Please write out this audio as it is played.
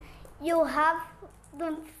You have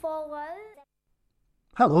them forward.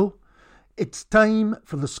 Hello, it's time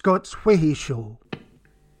for the Scots Whay Show.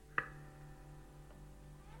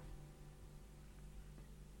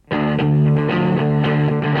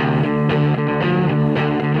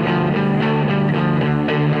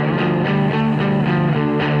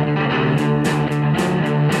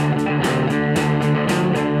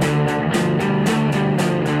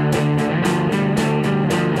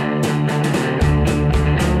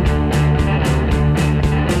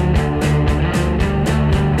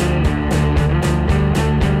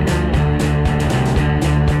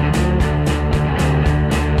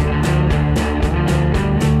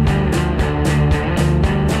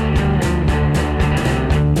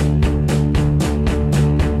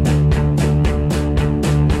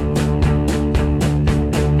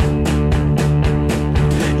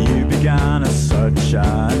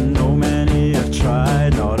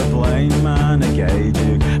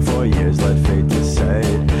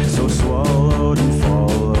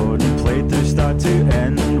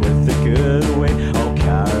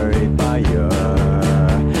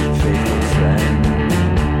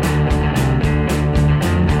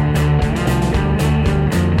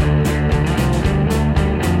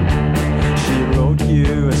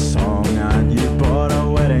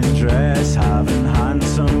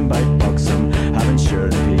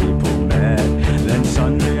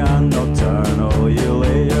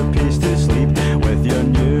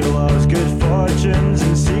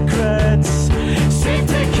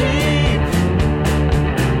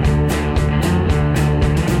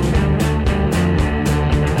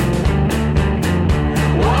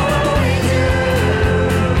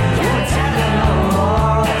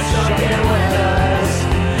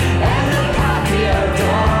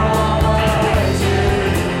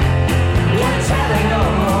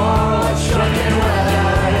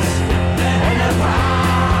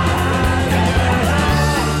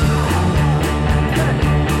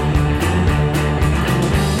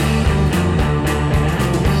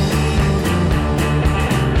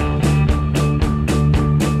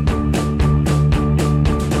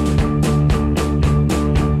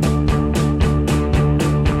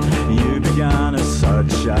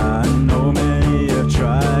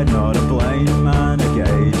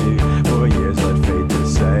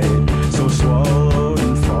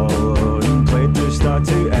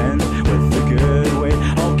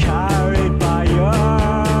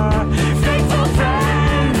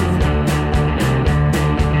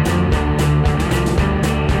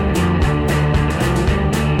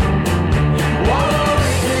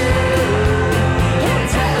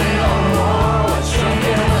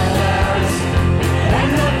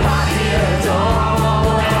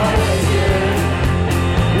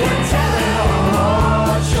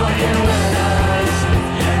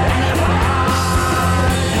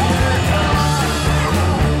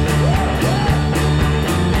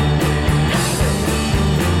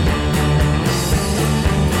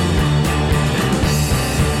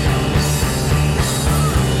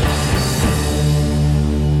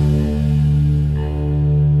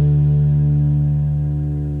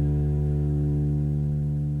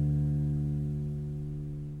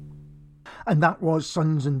 And that was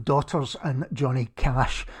Sons and Daughters and Johnny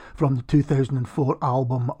Cash from the 2004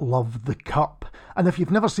 album Love the Cup. And if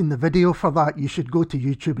you've never seen the video for that, you should go to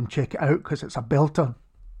YouTube and check it out because it's a belter.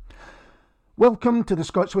 Welcome to the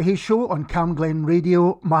Scots Whay Show on Camglen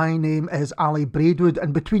Radio. My name is Ali Braidwood,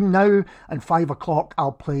 and between now and 5 o'clock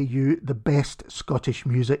I'll play you the best Scottish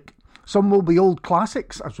music. Some will be old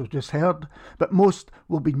classics, as we've just heard, but most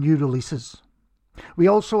will be new releases. We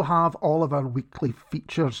also have all of our weekly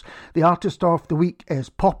features. The artist of the week is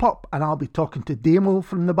Pop-Up, and I'll be talking to Damo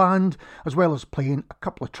from the band, as well as playing a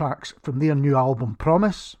couple of tracks from their new album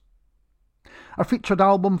Promise. Our featured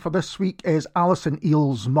album for this week is Alison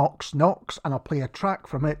Eel's Mox Knox, and I'll play a track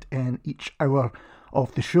from it in each hour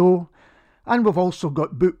of the show. And we've also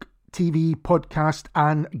got book, TV, podcast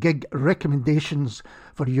and gig recommendations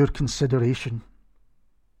for your consideration.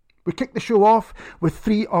 We kick the show off with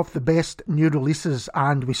 3 of the best new releases,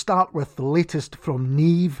 and we start with the latest from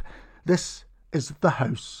Neve. This is The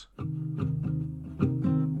House.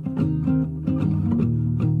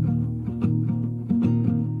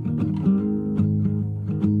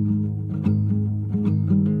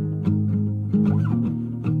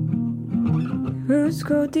 Roots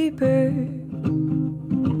grow deeper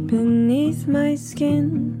beneath my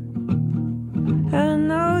skin. I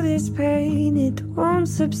know this pain, it won't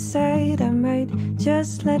subside. I might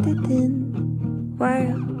just let it in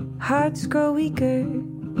while hearts grow weaker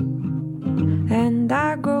and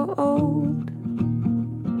I grow old.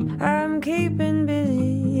 I'm keeping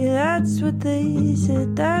busy, that's what they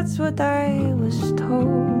said, that's what I was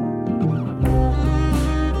told.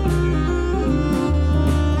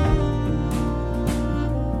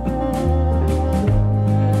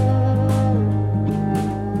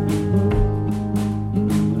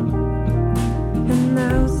 And the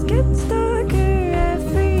house gets darker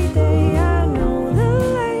every day. I know the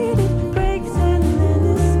light, it breaks and then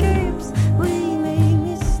escapes. We make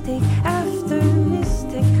mistake after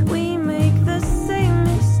mistake. We make the same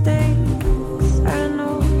mistakes. I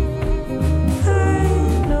know.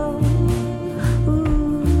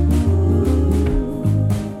 Ooh.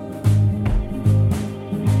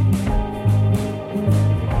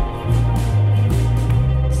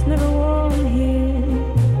 It's never warm here.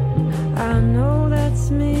 I know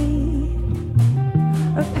that's me.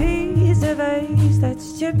 A piece of ice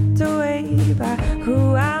that's chipped away by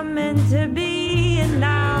who I'm meant to be. And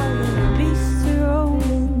now the beasts are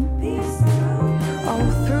rolling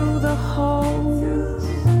all through the halls.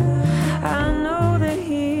 I know they're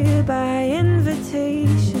here by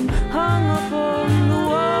invitation, hung up on the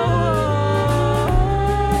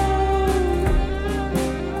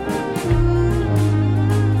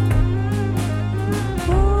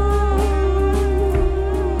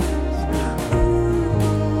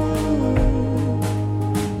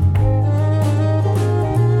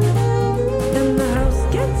And the house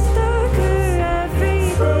gets darker every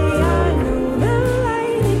day. I know the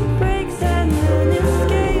light, it breaks and then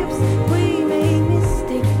escapes. We make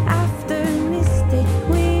mistake after mistake.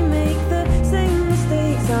 We make the same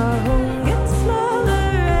mistakes. Our home gets smaller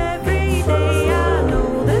every day. I know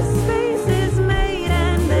the space is made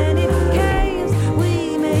and then it caves.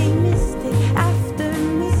 We make mistake after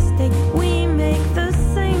mistake. We make the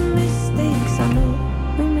same mistakes. I know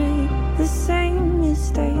we make the same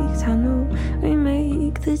mistakes. I know we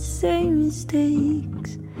make the same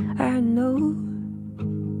mistakes. I know.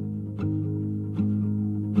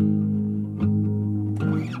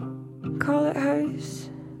 Call it house,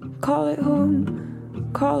 call it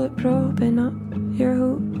home, call it propping up your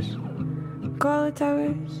hopes. Call it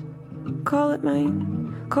towers, call it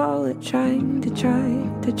mine, call it trying to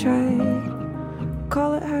try.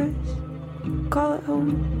 Call it house, call it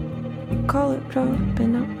home, call it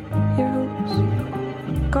propping up your hopes.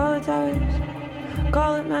 Call it towers,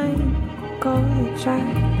 call it mine, call it try.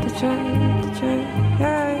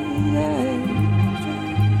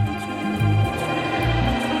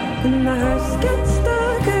 And the house gets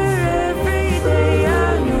darker every day. I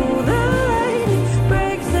know the light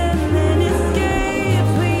breaks and then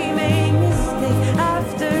escapes. We make mistake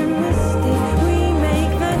after mistake. We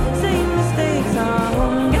make the same mistakes. Our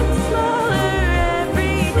home gets smaller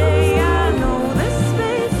every day. I know the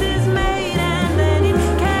space is made and then it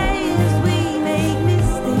caves. We make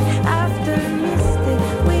mistake after mistake.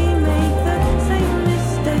 We make the same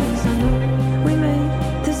mistakes. I know we make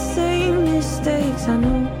the same mistakes. I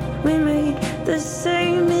know we make the same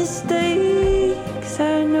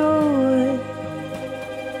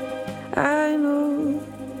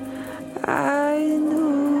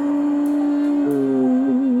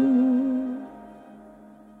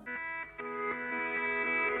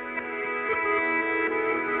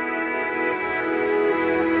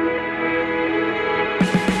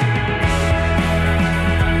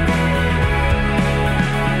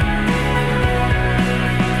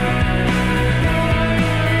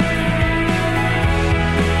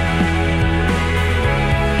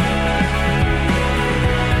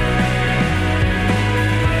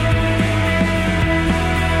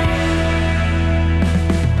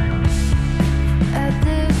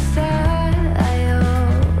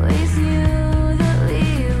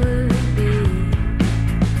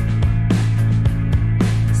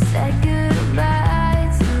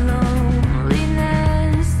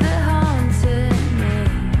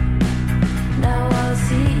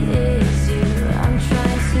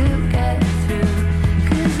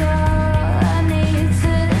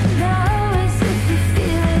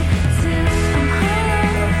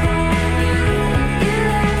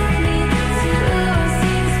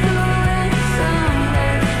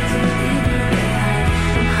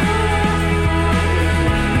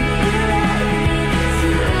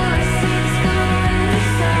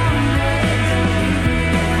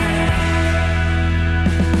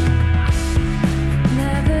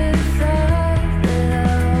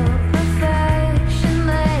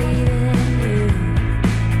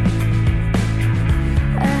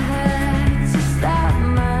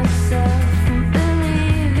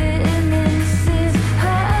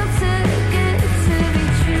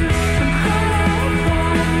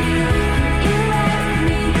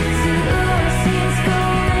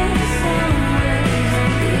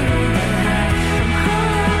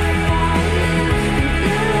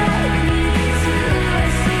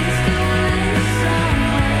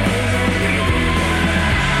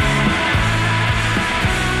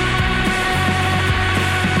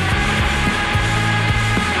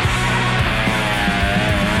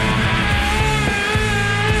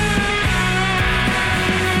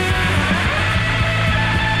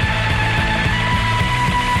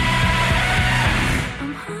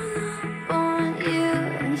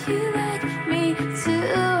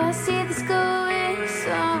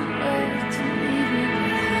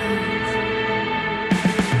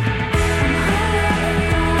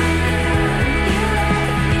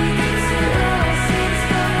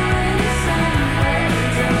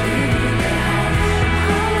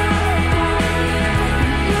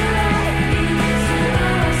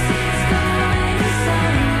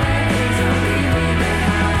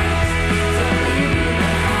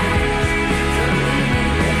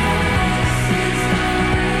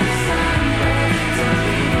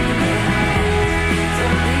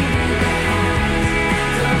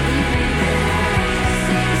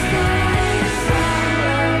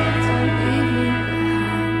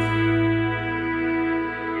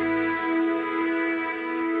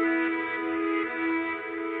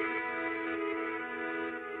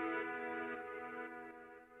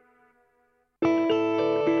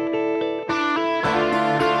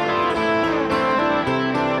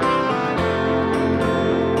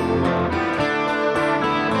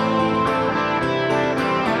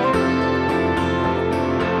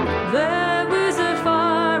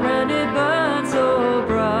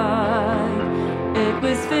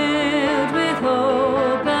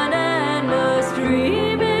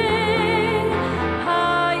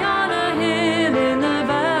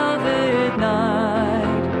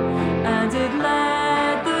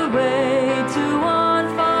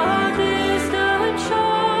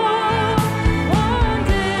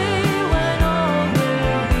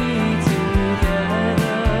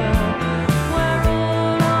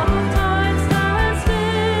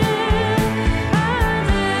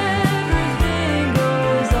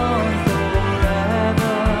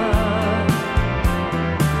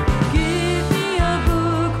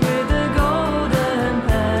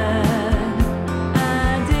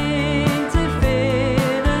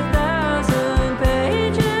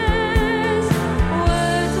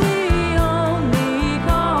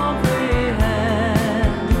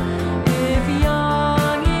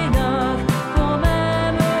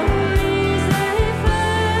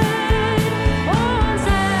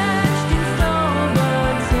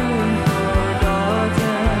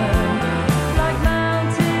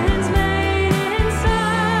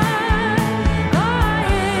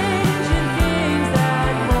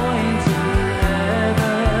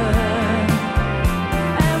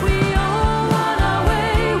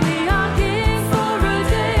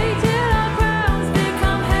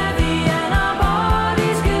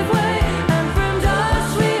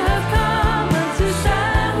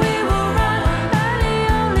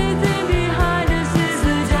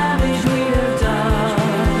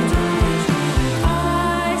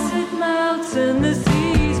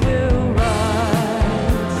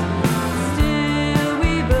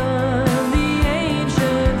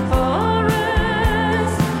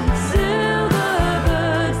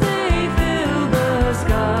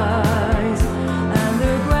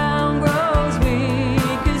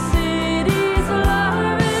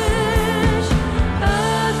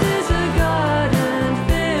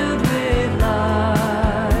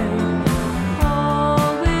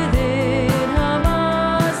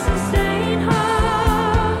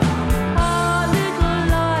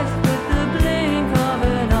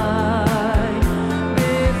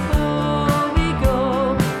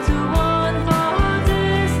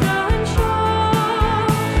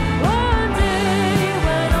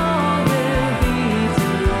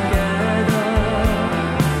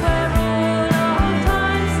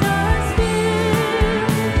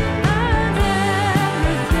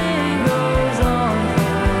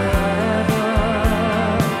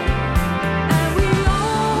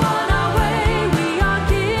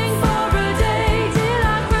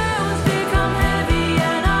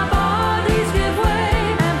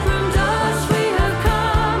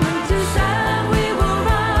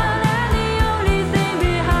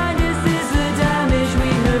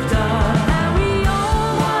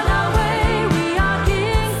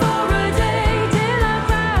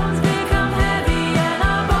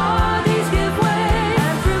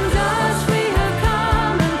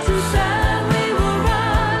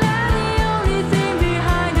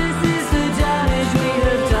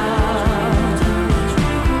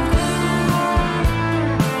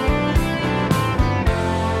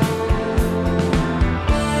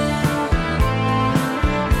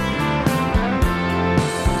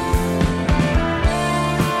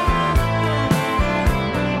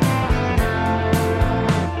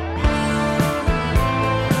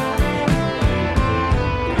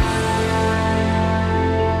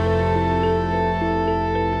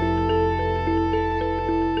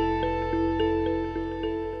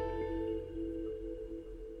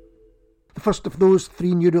The first of those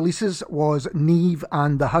three new releases was Neve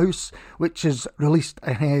and the House, which is released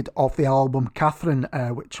ahead of the album Catherine,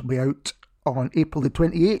 which will be out on April the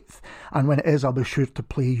 28th, and when it is I'll be sure to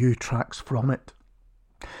play you tracks from it.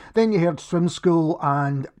 Then you heard Swim School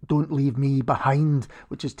and Don't Leave Me Behind,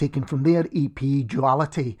 which is taken from their EP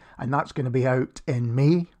Duality, and that's going to be out in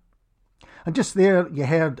May. And just there you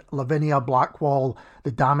heard Lavinia Blackwall,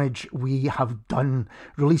 The Damage We Have Done,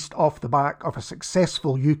 released off the back of a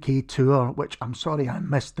successful UK tour, which I'm sorry I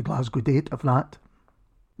missed the Glasgow date of that.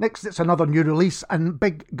 Next it's another new release, and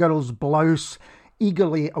Big Girl's Blouse,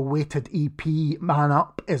 eagerly awaited EP Man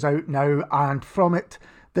Up, is out now, and from it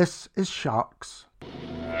this is Sharks.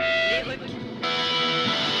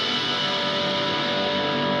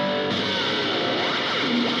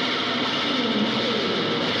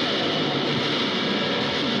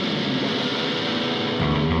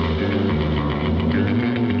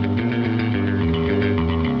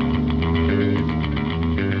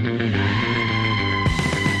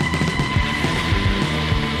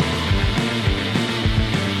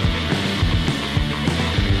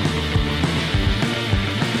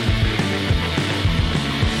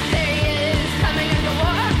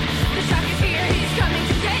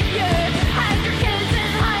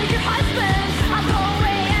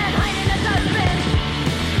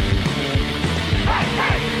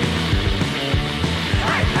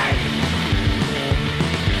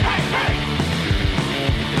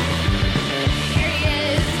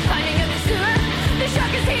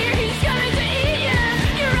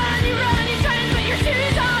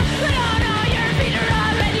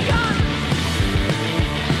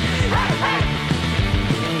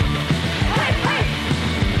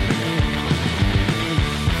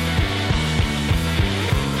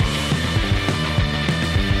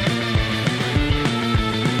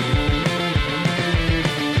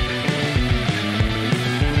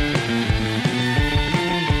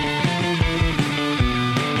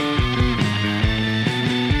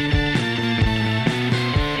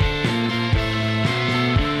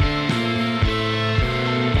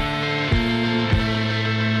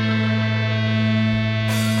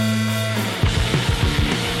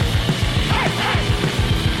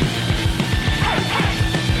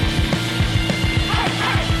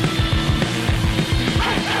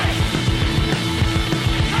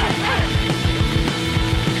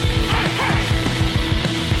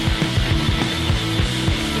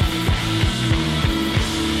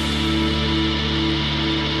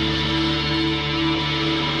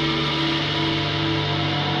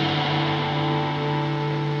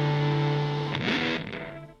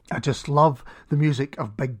 Just love the music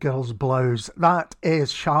of Big Girl's Blouse. That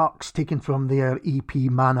is Sharks, taken from their EP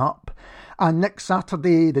Man Up. And next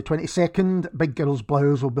Saturday, the 22nd, Big Girls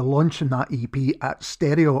Blouse will be launching that EP at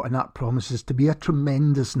Stereo, and that promises to be a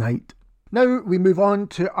tremendous night. Now we move on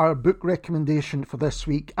to our book recommendation for this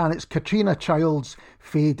week, and it's Katrina Child's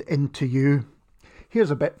Fade Into You.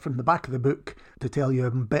 Here's a bit from the back of the book to tell you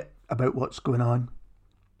a bit about what's going on.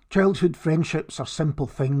 Childhood friendships are simple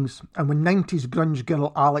things, and when 90s grunge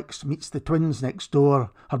girl Alex meets the twins next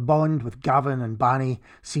door, her bond with Gavin and Banny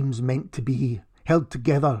seems meant to be, held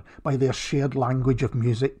together by their shared language of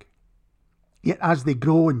music. Yet as they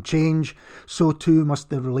grow and change, so too must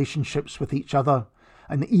their relationships with each other,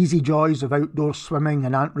 and the easy joys of outdoor swimming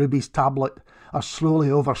and Aunt Ruby's tablet are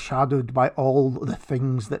slowly overshadowed by all the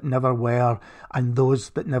things that never were and those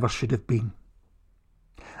that never should have been.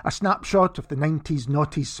 A snapshot of the 90s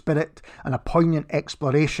naughty spirit and a poignant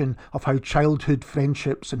exploration of how childhood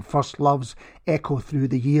friendships and first loves echo through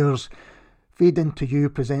the years, Fade Into You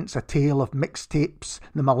presents a tale of mixtapes,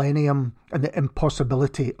 the millennium, and the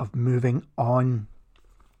impossibility of moving on.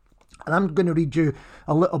 And I'm going to read you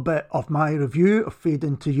a little bit of my review of Fade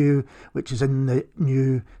Into You, which is in the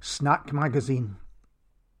new Snack magazine.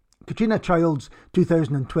 Katrina Child's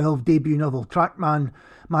 2012 debut novel Trackman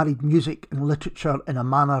married music and literature in a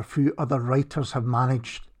manner few other writers have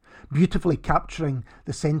managed, beautifully capturing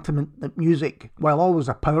the sentiment that music, while always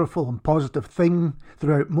a powerful and positive thing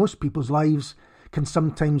throughout most people's lives, can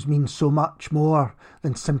sometimes mean so much more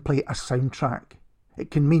than simply a soundtrack.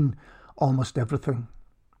 It can mean almost everything.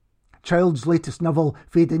 Child's latest novel,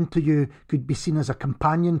 Fade Into You, could be seen as a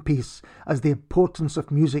companion piece, as the importance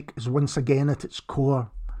of music is once again at its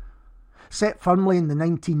core. Set firmly in the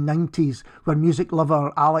 1990s, where music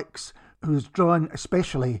lover Alex, who is drawn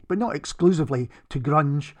especially, but not exclusively, to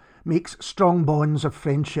grunge, makes strong bonds of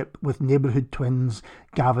friendship with neighbourhood twins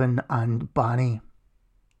Gavin and Banny.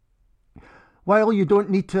 While you don't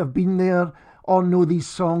need to have been there or know these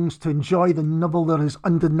songs to enjoy the novel, there is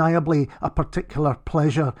undeniably a particular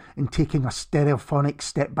pleasure in taking a stereophonic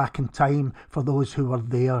step back in time for those who were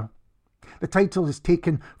there. The title is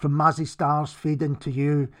taken from Mazzy Star's Fade Into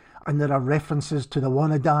You, and there are references to the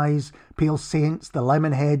Wannadies, Pale Saints, the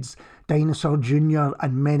Lemonheads, Dinosaur Jr.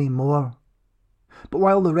 and many more. But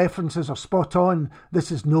while the references are spot on,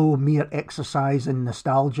 this is no mere exercise in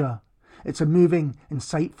nostalgia. It's a moving,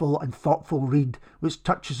 insightful and thoughtful read which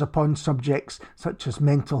touches upon subjects such as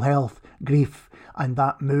mental health, grief, and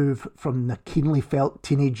that move from the keenly felt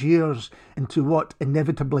teenage years into what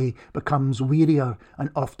inevitably becomes wearier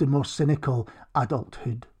and often more cynical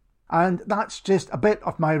adulthood. And that's just a bit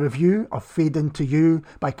of my review of Fade Into You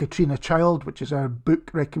by Katrina Child, which is our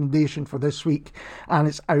book recommendation for this week, and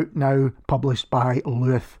it's out now, published by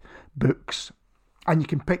Lewis Books. And you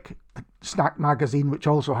can pick the Snack magazine, which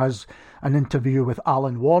also has an interview with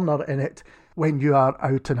Alan Warner in it, when you are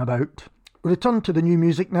out and about. We return to the new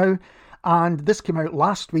music now, and this came out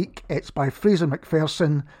last week. It's by Fraser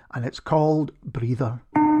McPherson, and it's called Breather.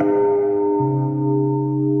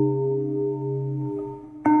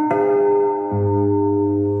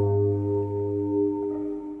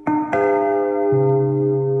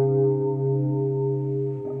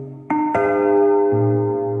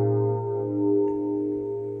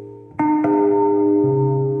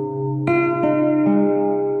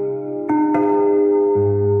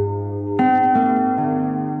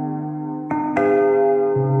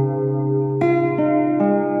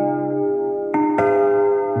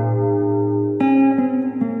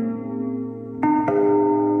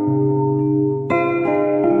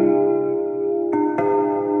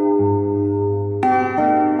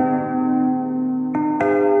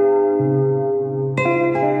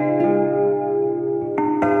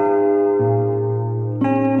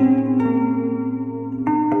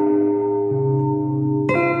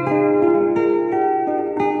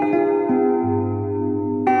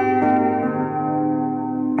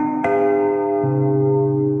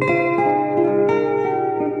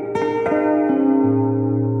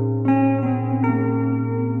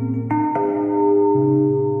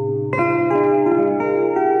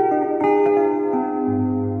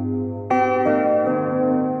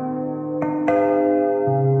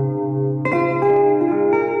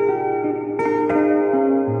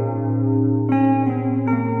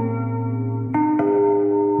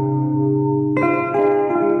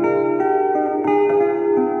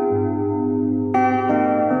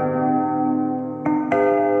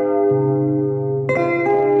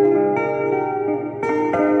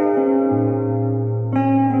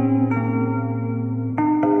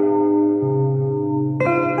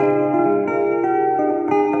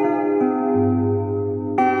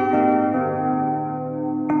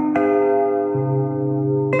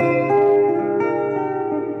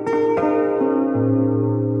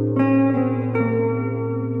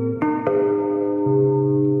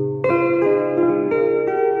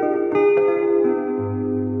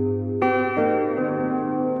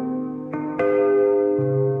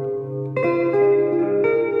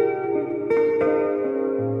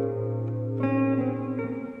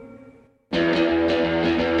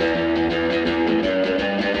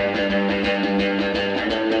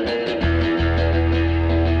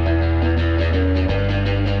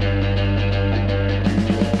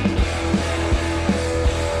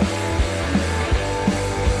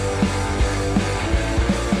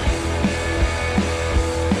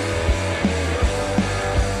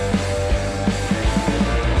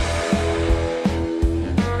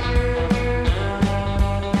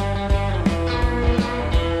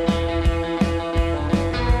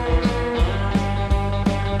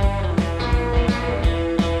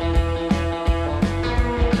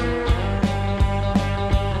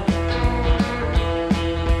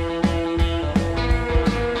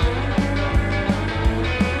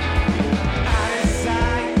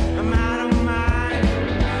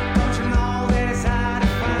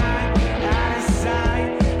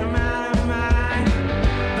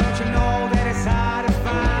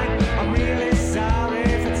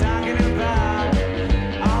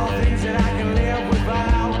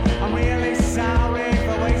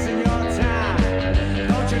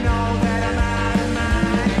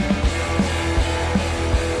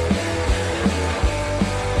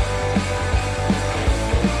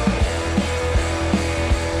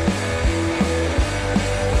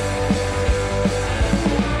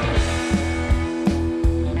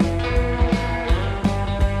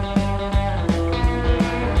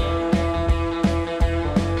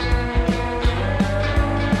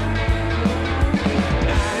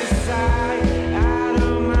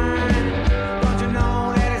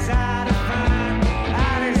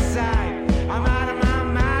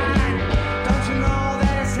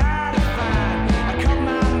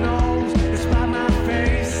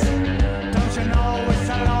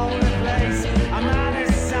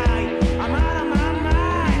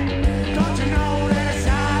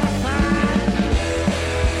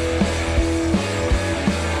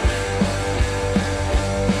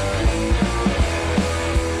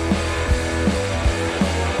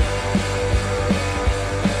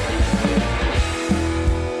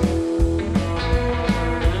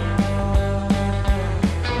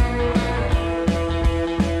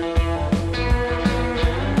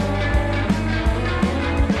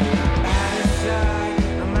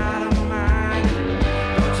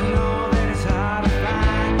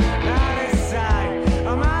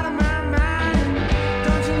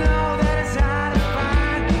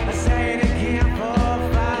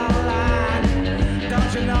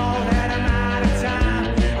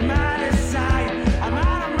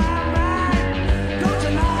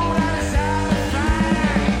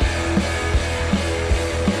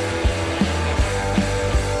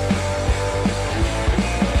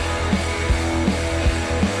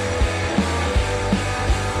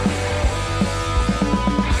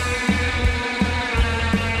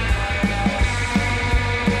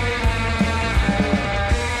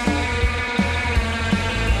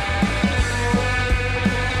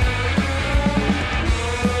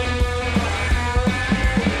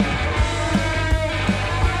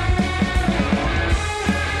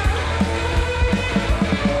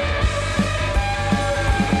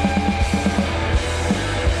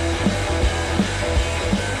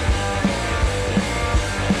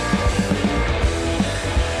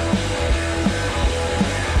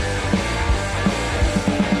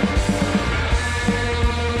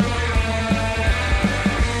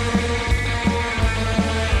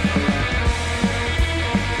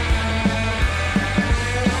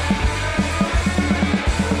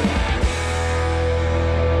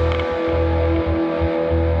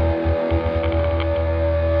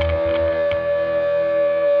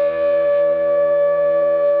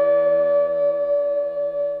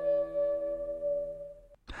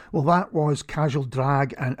 Well, that was Casual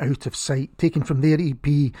Drag and Out of Sight, taken from their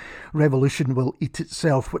EP Revolution Will Eat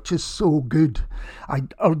Itself, which is so good.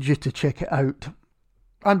 I'd urge you to check it out.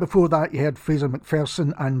 And before that, you heard Fraser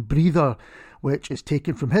McPherson and Breather, which is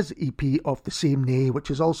taken from his EP of the same name,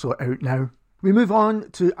 which is also out now. We move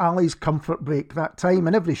on to Ali's Comfort Break, that time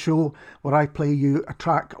in every show where I play you a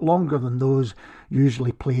track longer than those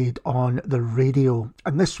usually played on the radio.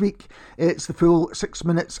 And this week, it's the full 6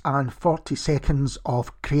 minutes and 40 seconds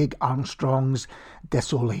of Craig Armstrong's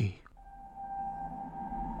Désolé.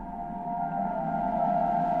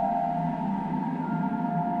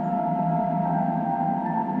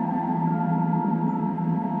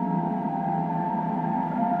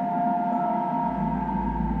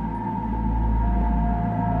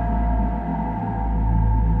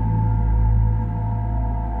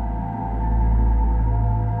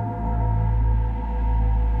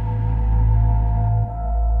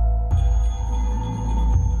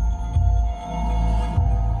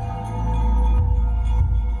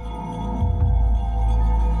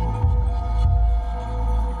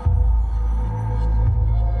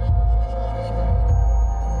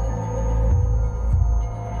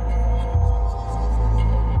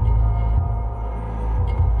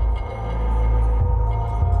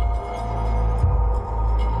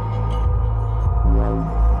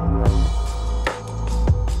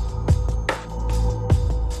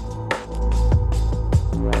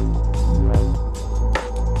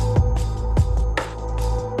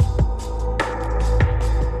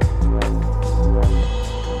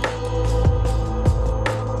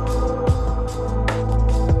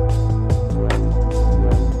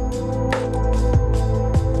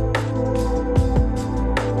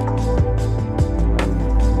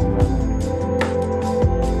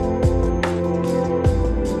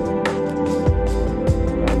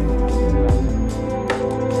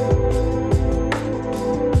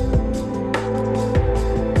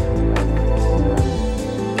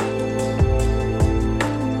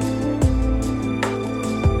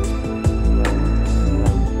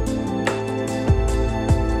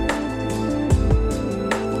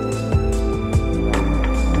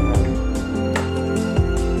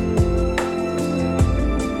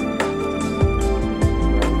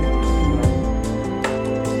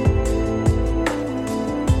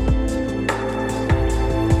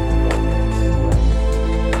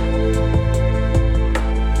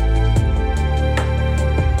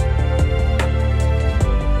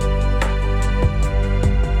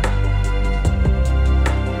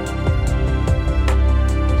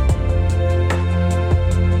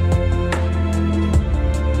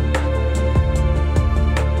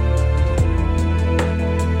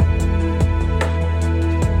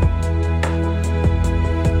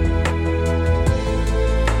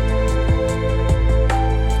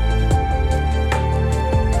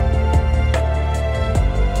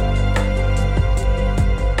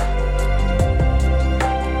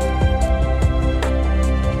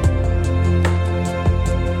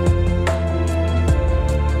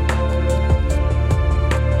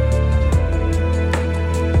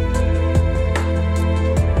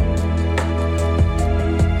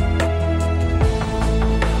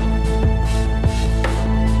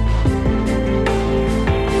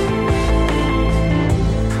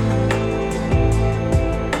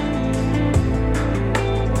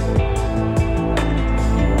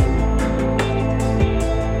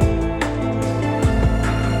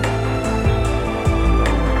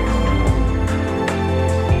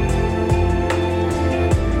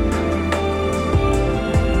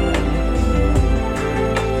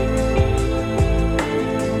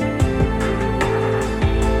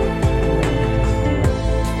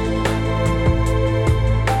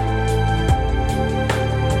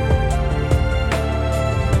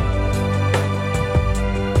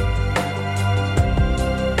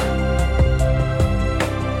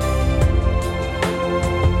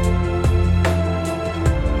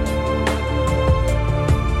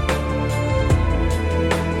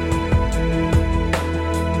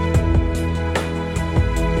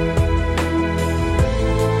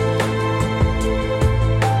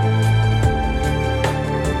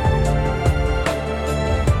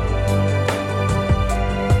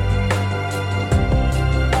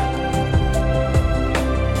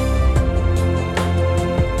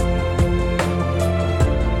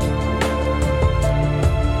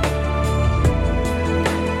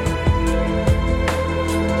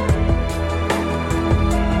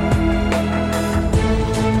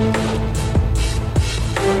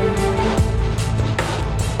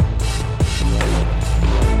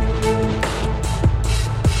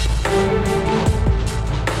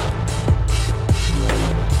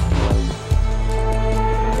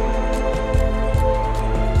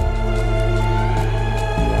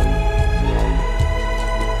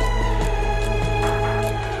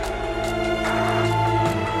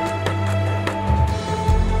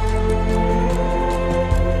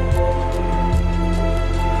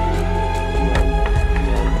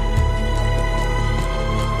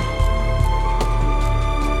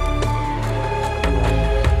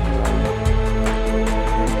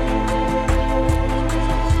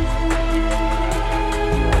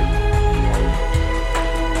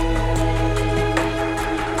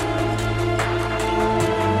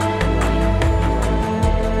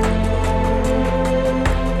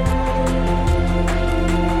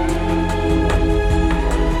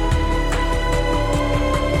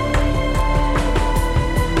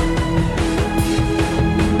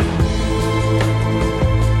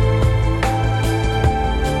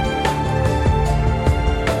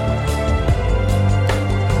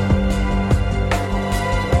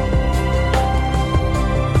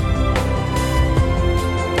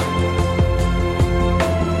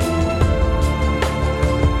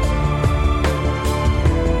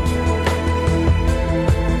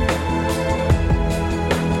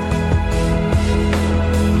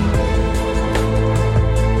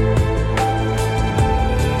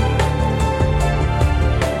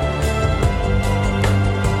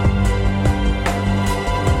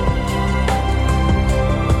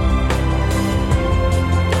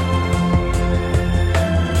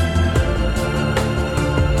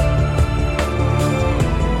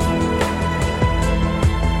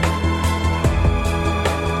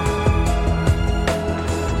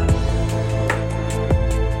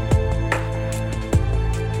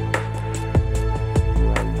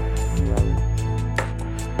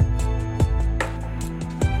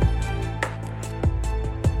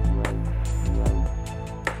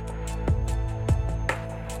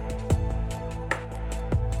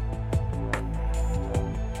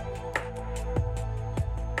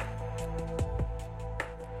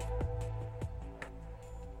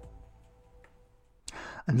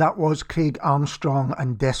 And that was Craig Armstrong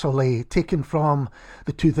and Désolé, taken from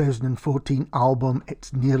the 2014 album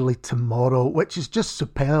It's Nearly Tomorrow, which is just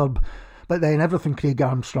superb. But then everything Craig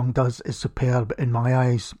Armstrong does is superb in my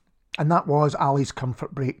eyes. And that was Ali's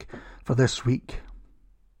comfort break for this week.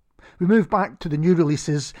 We move back to the new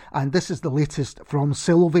releases, and this is the latest from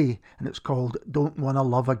Sylvie, and it's called Don't Wanna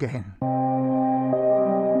Love Again.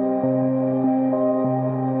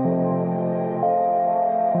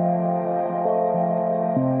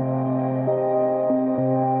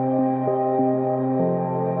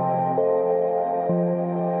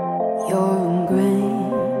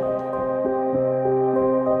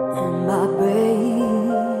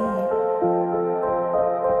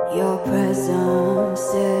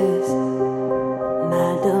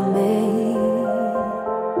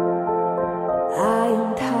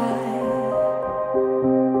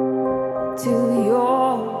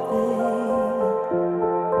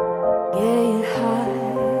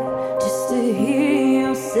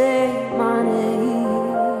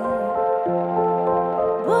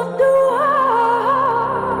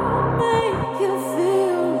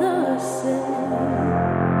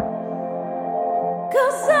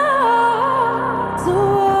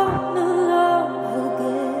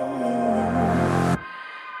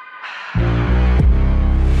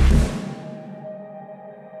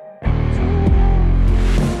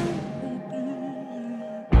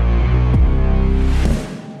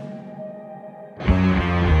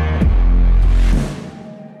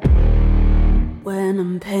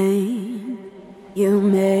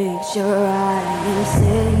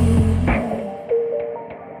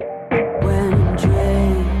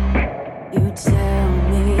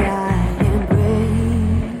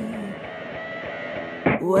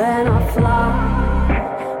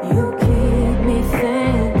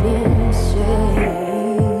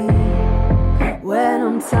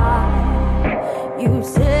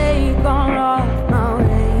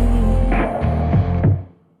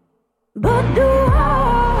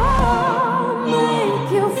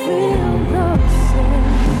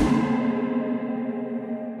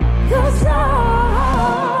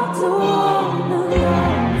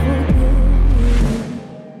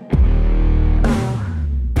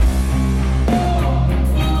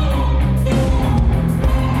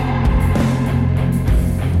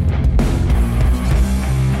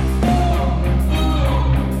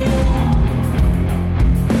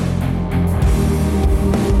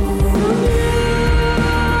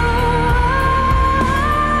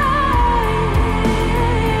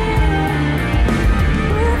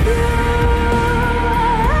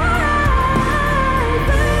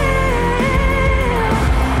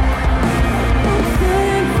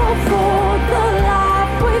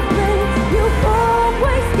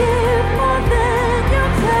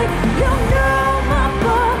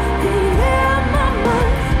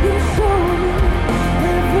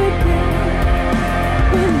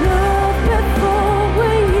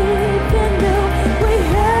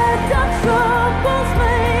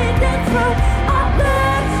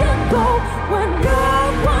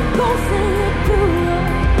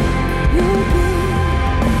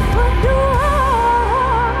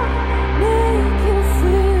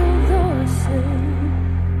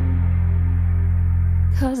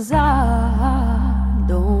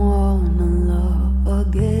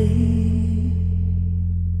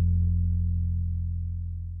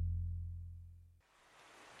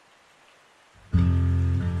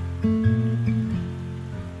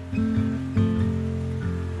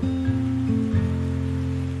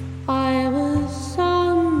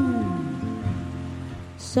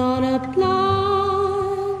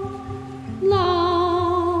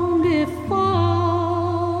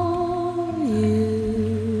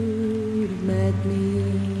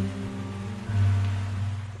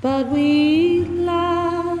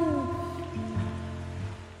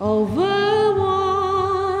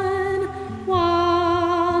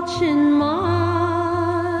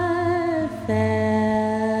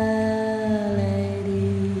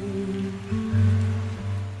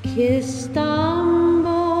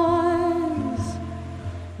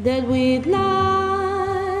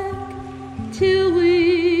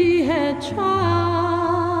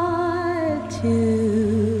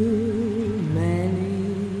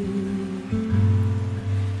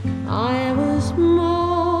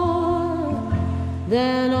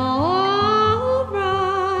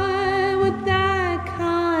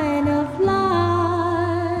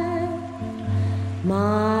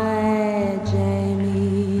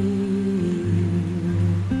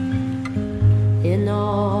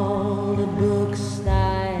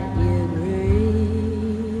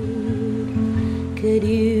 Could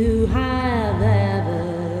you have ever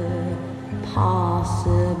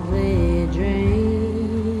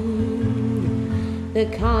the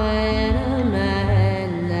kind of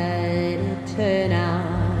man that it turned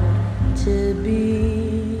out to be.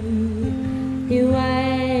 You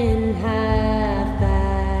ain't half bad,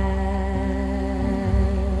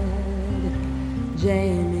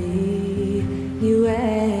 Jamie. You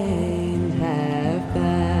ain't half bad.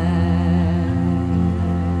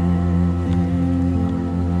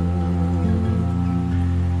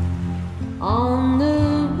 On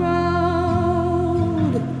the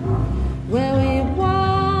road where we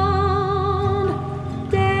won't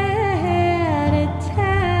dare to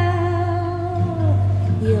tell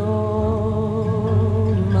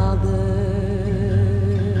your mother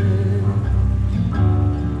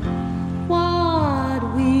what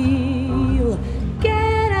we'll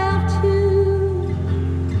get up to,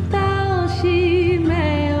 though she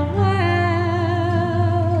may well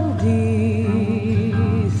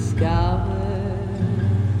discover.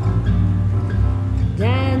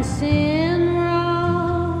 Dancing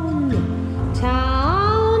round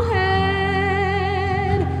town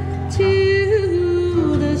head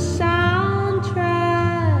to the soundtrack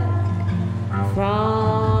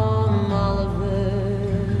from Oliver.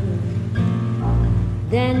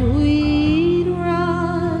 Then we'd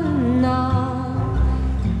run up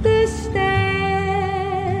the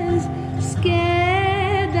stairs,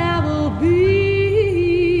 scared that we'll be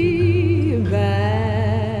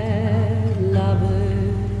bad lovers.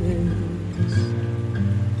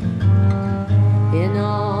 In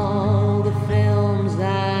all the films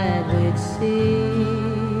that we'd seen,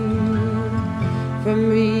 from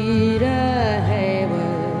Rita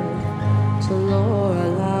Hayworth to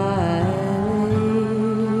Lorelei,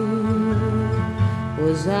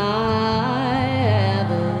 was I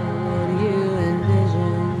ever what you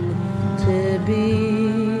envisioned to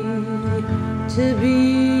be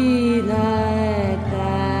like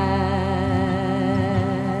that,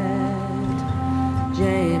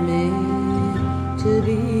 Jamie, to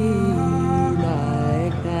be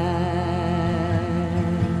like that.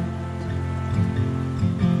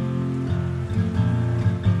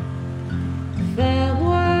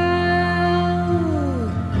 Farewell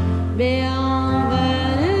beyond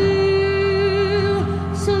Vanue,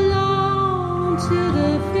 so long to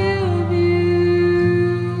the Fairview,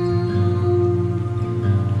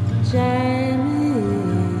 Jamie,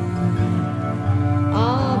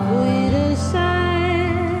 of Weeder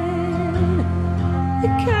sign.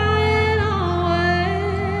 It can't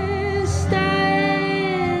always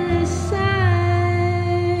stay the same,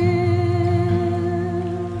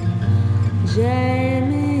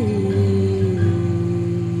 Jamie.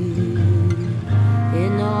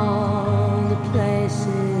 In all the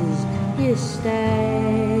places you stayed,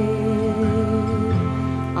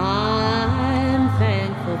 I'm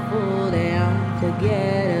thankful for the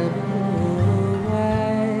unforgettable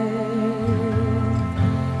way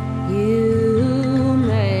you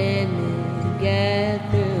made me get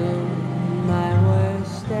through my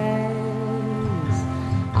worst days.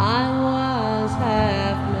 I was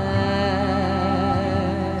half mad,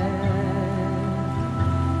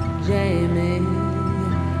 Jamie.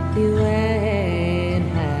 You ain't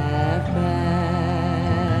half bad.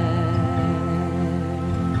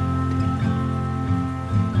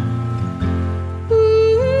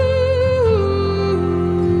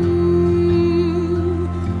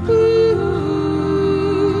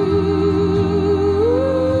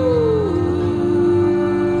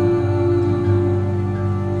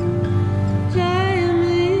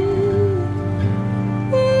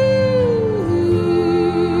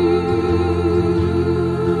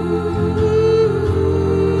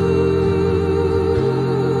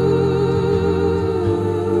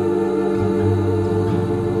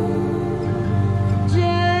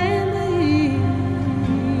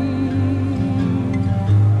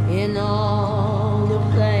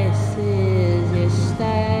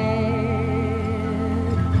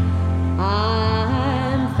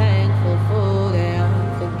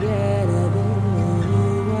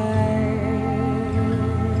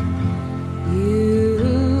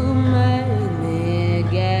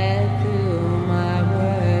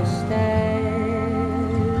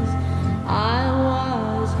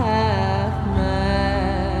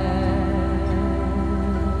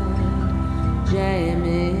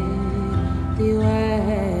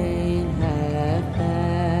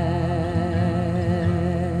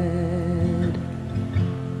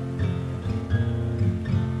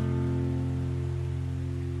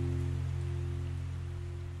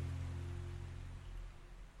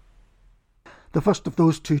 The first of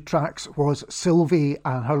those two tracks was Sylvie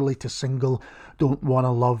and her latest single, Don't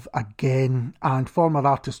Wanna Love Again. And former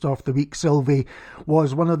Artist of the Week, Sylvie,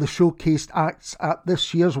 was one of the showcased acts at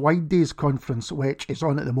this year's Wide Days conference, which is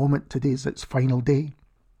on at the moment. Today's its final day.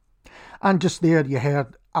 And just there you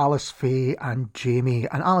heard Alice Faye and Jamie.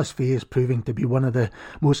 And Alice Faye is proving to be one of the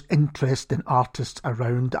most interesting artists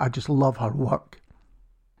around. I just love her work.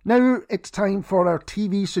 Now it's time for our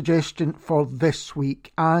TV suggestion for this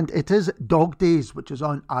week, and it is Dog Days, which is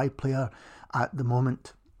on iPlayer at the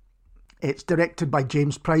moment. It's directed by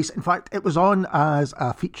James Price. In fact, it was on as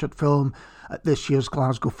a featured film at this year's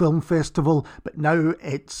Glasgow Film Festival, but now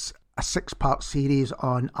it's a 6-part series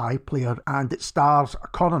on iPlayer, and it stars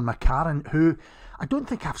Conor McCarran, who I don't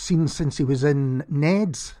think I've seen since he was in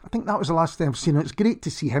Ned's. I think that was the last time I've seen him. It's great to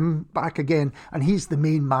see him back again, and he's the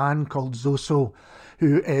main man called Zoso,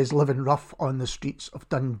 who is living rough on the streets of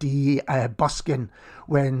Dundee, busking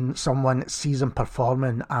when someone sees him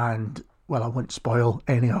performing, and, well, I won't spoil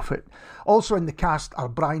any of it. Also in the cast are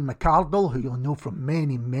Brian McArdle, who you'll know from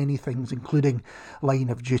many, many things, including Line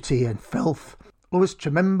of Duty and Filth. Lois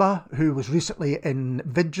Chimimba, who was recently in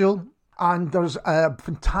Vigil. And there's a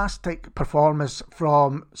fantastic performance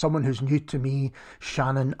from someone who's new to me,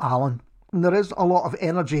 Shannon Allen. And there is a lot of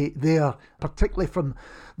energy there, particularly from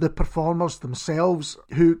the performers themselves,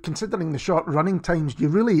 who, considering the short running times, you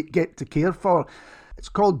really get to care for. It's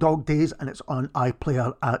called Dog Days, and it's on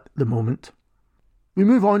iPlayer at the moment. We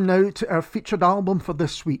move on now to our featured album for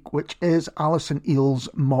this week, which is Alison Eel's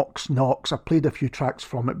Mox Knox. I've played a few tracks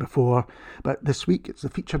from it before, but this week it's the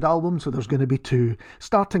featured album, so there's going to be two.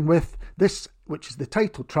 Starting with this, which is the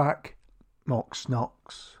title track, Mox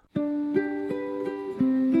Knox.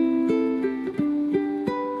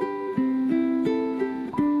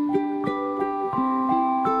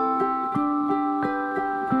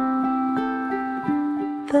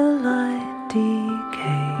 The light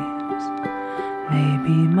decays.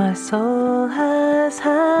 Maybe my soul has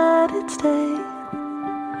had its day,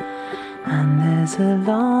 and there's a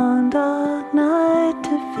long dark night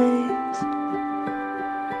to face.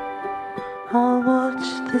 I'll watch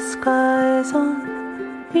the skies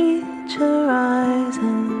on each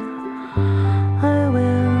horizon. I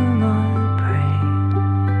will not pray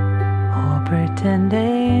or pretend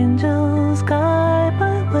angels guide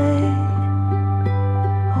my way,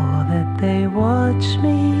 that they watch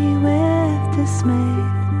me with dismay.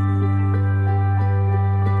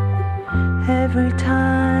 Every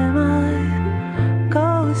time I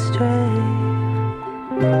go astray,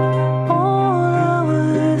 all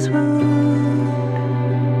hours wound.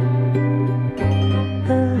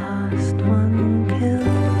 The last one killed.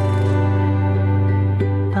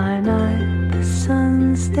 By night the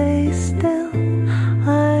sun stays still.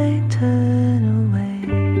 I turn away.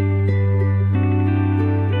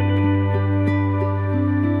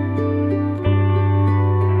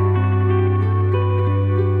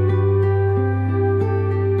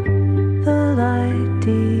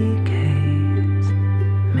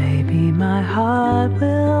 My heart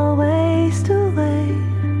will waste away.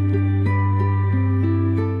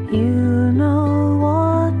 You know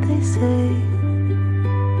what they say.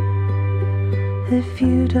 If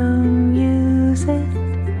you don't use it,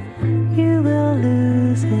 you will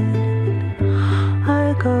lose it.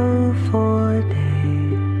 I go for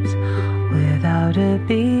days without a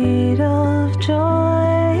beat of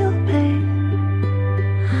joy or pain.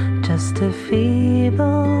 Just a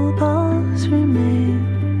feeble pulse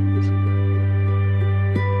remains,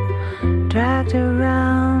 dragged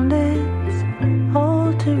around its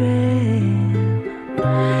old terrain.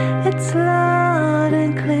 It's loud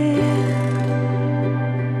and clear.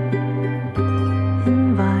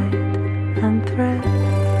 Invite and threat.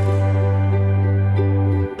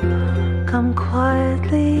 Come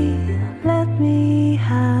quietly, let me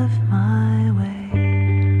have my way.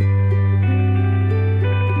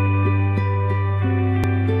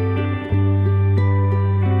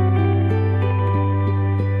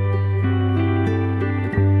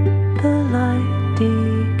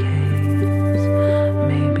 Decays.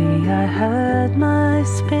 Maybe I heard my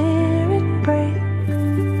spirit break,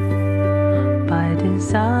 by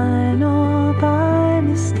design or by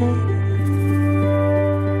mistake.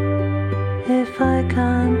 If I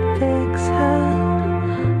can't fix her,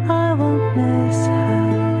 I won't miss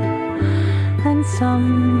her. And some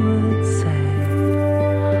would say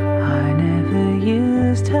I never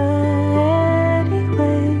used her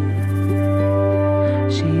anyway.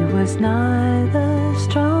 She was neither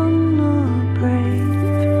strong nor brave,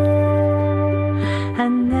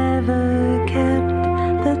 and never kept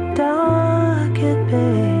the dark at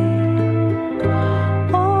bay.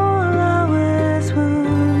 All hours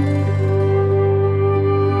wound.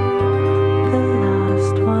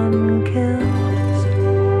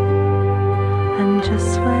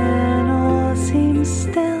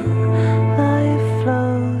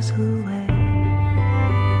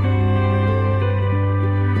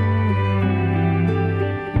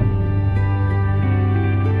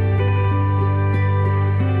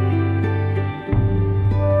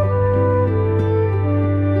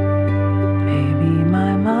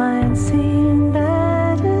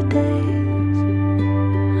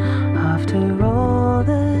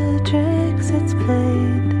 it's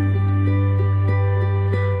played.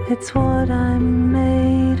 It's what I'm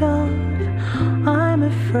made of, I'm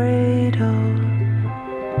afraid of.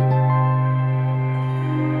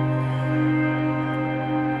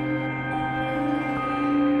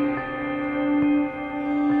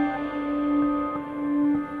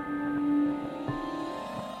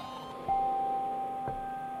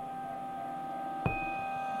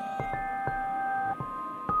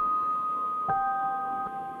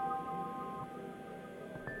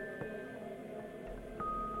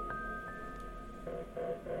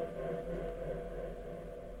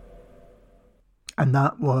 And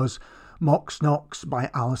that was Mox Knox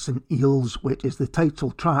by Alison Eels, which is the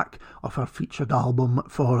title track of her featured album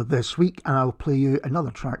for this week, and I'll play you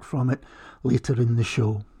another track from it later in the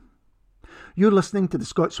show. You're listening to the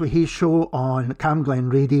Scots Whay Show on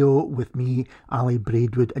Camglen Radio with me, Ali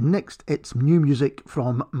Braidwood, and next it's new music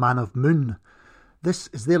from Man of Moon. This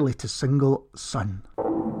is their latest single, Sun.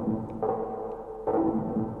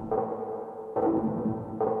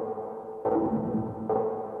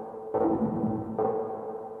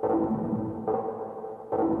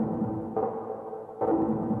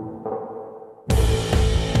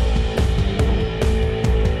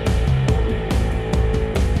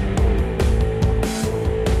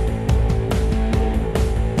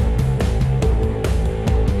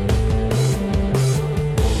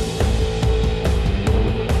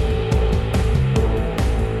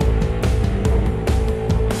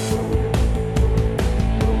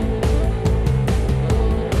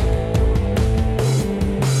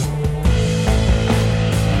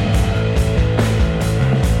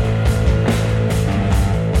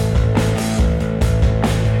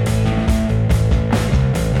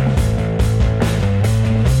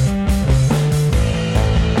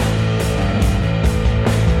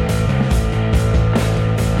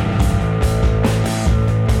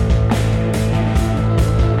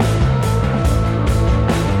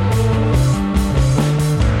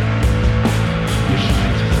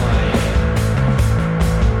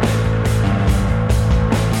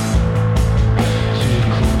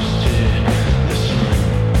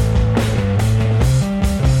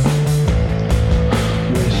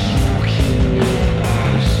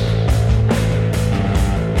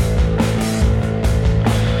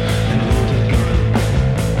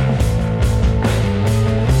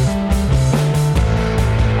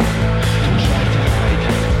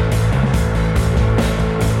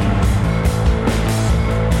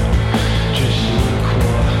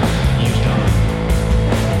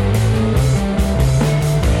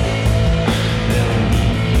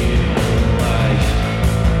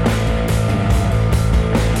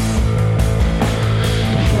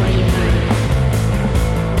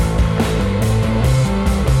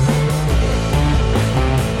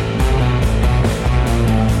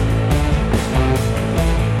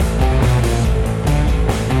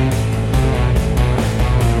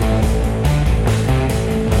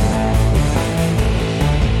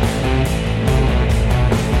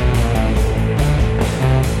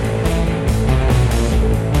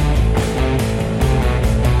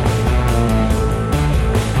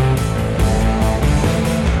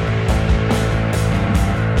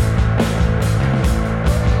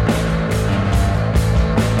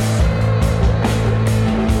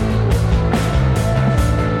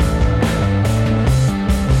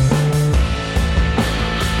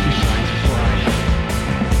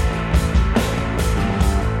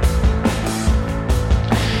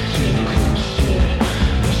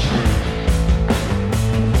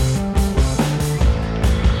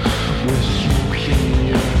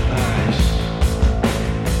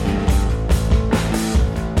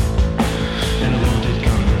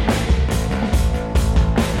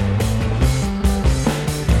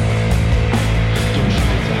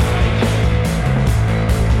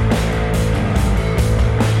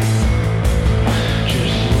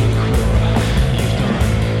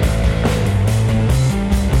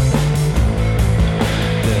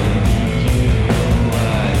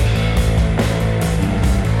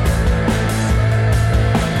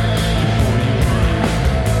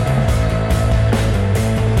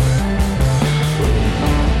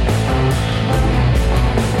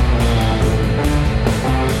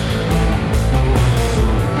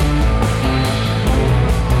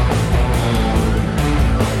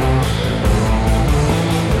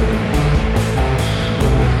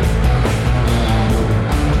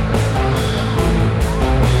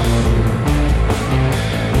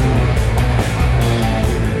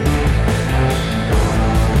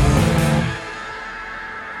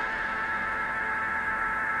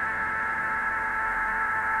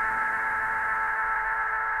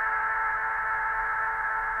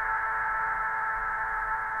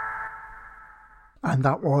 And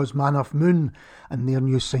that was Man of Moon and their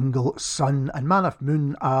new single, Sun. And Man of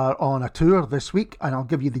Moon are on a tour this week, and I'll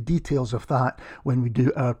give you the details of that when we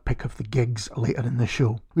do our pick of the gigs later in the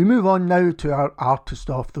show. We move on now to our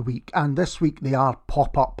Artist of the Week, and this week they are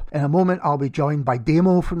Pop Up. In a moment I'll be joined by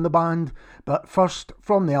Damo from the band, but first,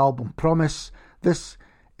 from the album Promise, this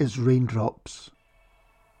is Raindrops.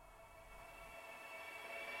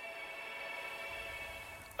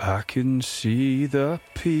 I can see the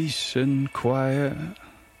peace and quiet.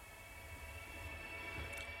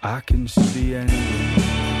 I can see the ending.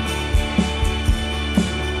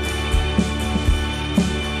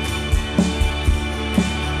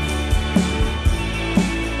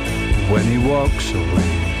 When he walks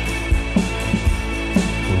away,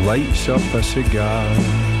 lights up a cigar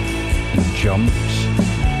and jumps.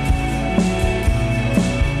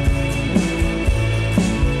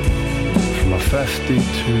 From a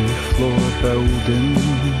 52-floor building,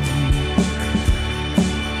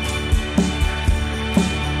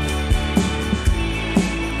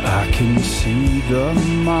 I can see the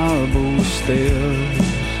marble stairs,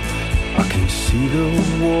 I can see the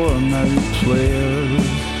worn-out players,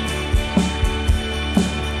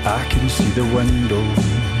 I can see the windows,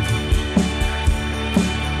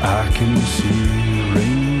 I can see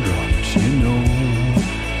raindrops, you know,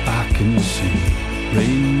 I can see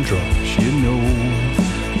raindrops, you know,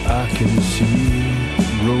 I can see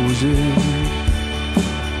roses.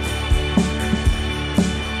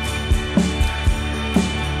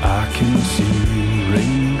 I can see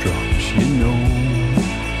raindrops, you know,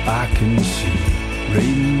 I can see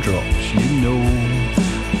raindrops, you know,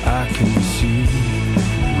 I can see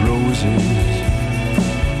roses.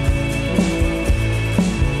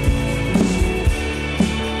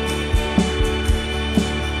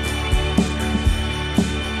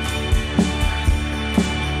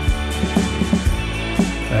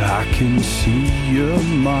 I can see your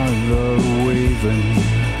mother waving,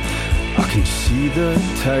 I can see the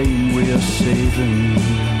time we're saving,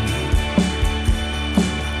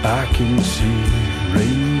 I can see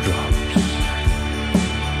raindrops,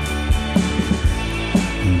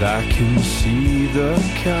 and I can see the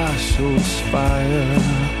castle spire,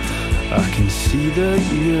 I can see the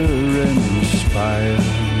year inspired.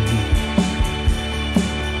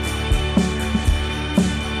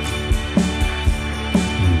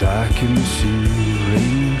 I can see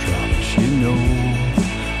raindrops, you know,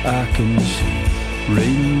 I can see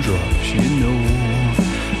raindrops, you know,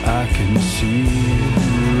 I can see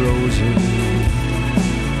roses.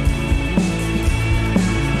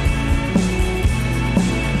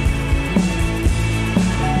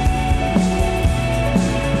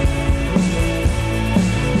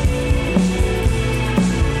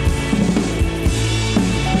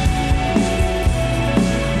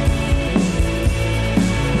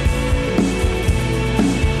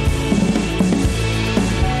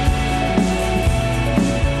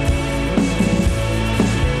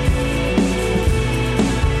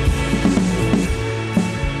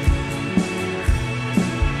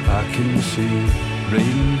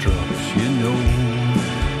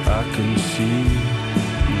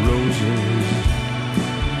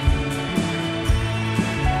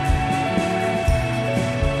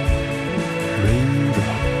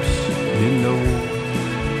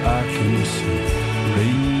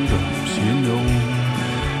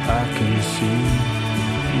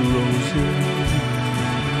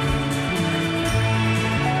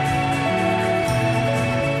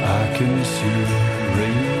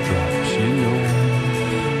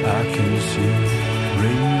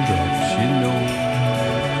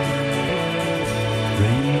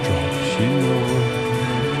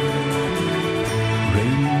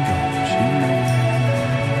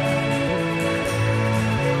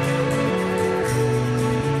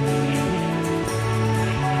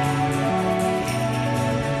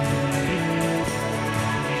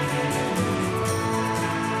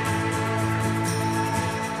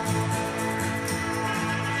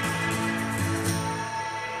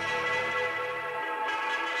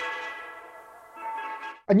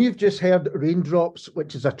 And you've just heard Raindrops,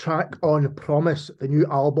 which is a track on Promise, the new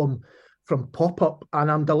album from Pop Up. And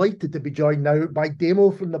I'm delighted to be joined now by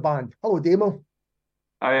Damo from the band. Hello, Damo.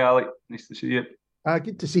 Hi, Alec. Nice to see you.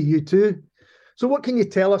 Good to see you too. So what can you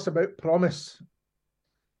tell us about Promise?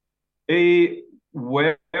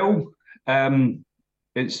 Well,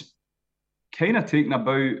 it's kind of taken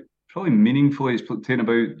about, probably meaningfully, it's taken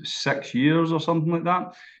about 6 years or something like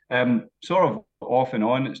that. Sort of off and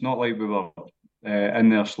on. It's not like we were in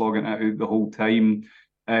there slogging it out the whole time.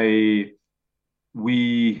 We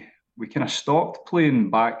kind of stopped playing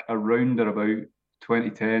back around or about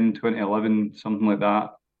 2010, 2011, something like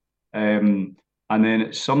that. And And then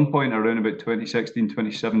at some point around about 2016,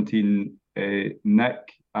 2017,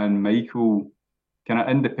 Nick and Michael kind of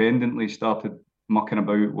independently started mucking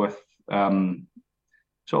about with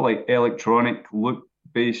sort of like electronic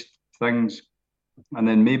loop-based things. And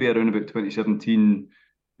then maybe around about 2017,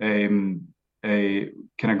 kind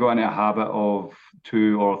of got into a habit of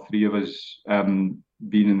two or three of us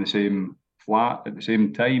being in the same flat at the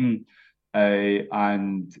same time.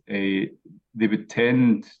 And they would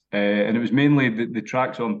tend, and it was mainly the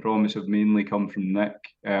tracks on Promise have mainly come from Nick,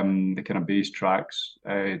 the kind of bass tracks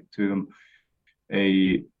to them.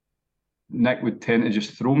 Nick would tend to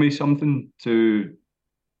just throw me something to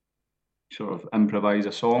sort of improvise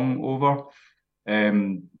a song over.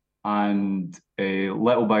 And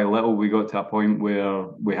little by little, we got to a point where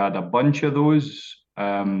we had a bunch of those.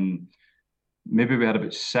 Maybe we had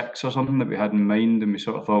about six or something that we had in mind, and we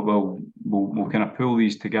sort of thought, well, we'll kind of pull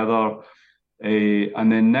these together.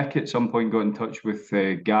 And then Nick at some point got in touch with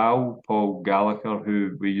Paul Gallagher,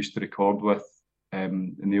 who we used to record with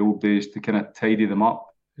in the old days, to kind of tidy them up.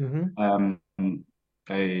 Because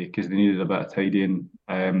they needed a bit of tidying.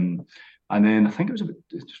 And then I think it was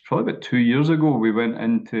probably about 2 years ago, we went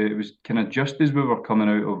into, it was kind of just as we were coming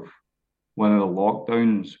out of one of the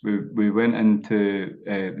lockdowns, we went into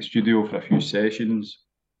the studio for a few sessions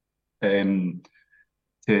to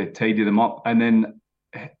tidy them up. And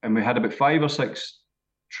we had about 5 or 6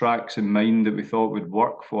 tracks in mind that we thought would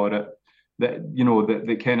work for it, that, you know,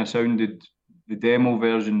 that kind of sounded, the demo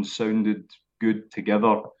versions sounded good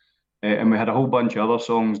together. And we had a whole bunch of other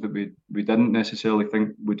songs that we didn't necessarily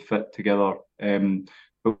think would fit together.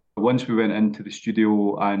 But once we went into the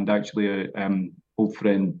studio, and actually old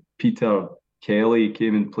friend Peter Kelly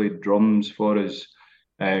came and played drums for us.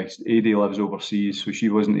 Adie lives overseas, so she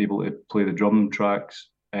wasn't able to play the drum tracks.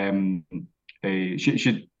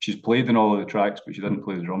 She's played in all of the tracks, but she didn't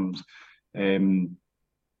play the drums.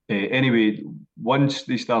 Anyway, once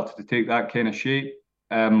they started to take that kind of shape,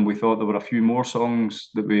 we thought there were a few more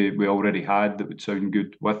songs that we already had that would sound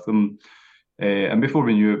good with them. And before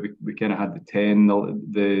we knew it, we kind of had the 10.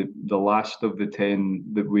 The last of the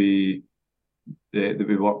 10 that we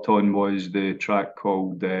worked on was the track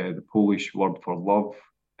called the Polish Word for Love,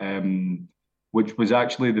 which was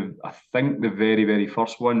actually I think the very, very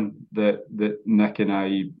first one that Nick and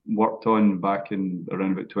I worked on back in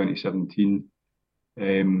around about 2017.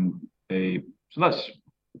 So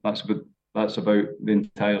that's about the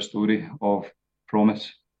entire story of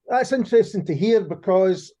Promise. That's interesting to hear,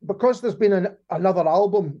 because there's been another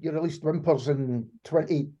album. You released Whimpers in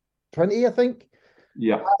 2020, I think.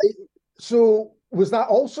 Yeah. So was that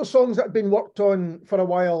also songs that had been worked on for a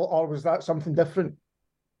while, or was that something different?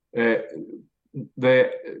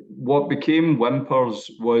 What became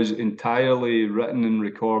Whimpers was entirely written and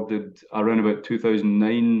recorded around about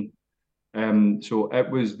 2009. So it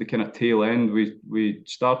was the kind of tail end. We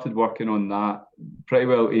started working on that pretty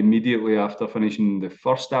well immediately after finishing the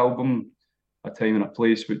first album, A Time and a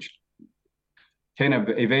Place, which kind of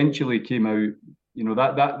eventually came out. You know,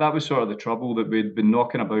 that was sort of the trouble, that we'd been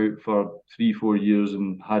knocking about for 3-4 years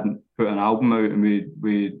and hadn't put an album out, and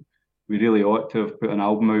we really ought to have put an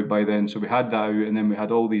album out by then. So we had that out, and then we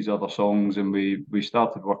had all these other songs, and we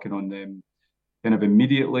started working on them kind of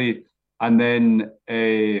immediately, and then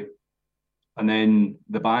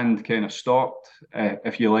the band kind of stopped,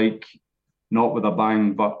 if you like, not with a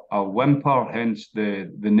bang, but a whimper, hence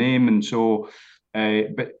the name. And so,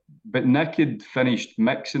 but Nick had finished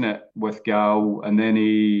mixing it with Gal, and then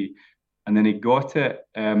he got it.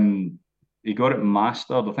 He got it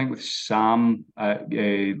mastered, I think, with Sam at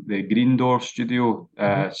the Green Door studio.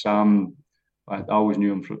 Sam, I always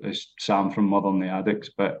knew him as Sam from Mother and the Addicts,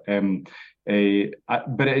 but it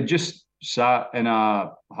had just sat in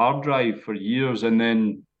a hard drive for years. And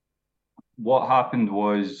then what happened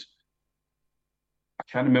was, I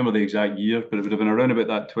can't remember the exact year, but it would have been around about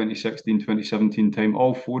that 2016, 2017 time.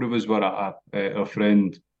 All 4 of us were at our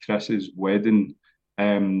friend Chris's wedding.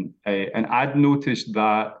 And I'd noticed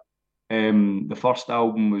that the first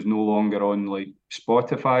album was no longer on like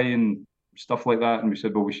Spotify and stuff like that. And we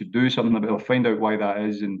said, well, we should do something about it. I'll find out why that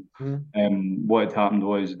is. And what had happened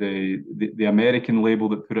was the American label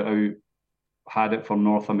that put it out had it for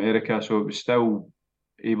North America, so it was still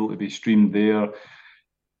able to be streamed there.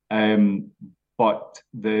 But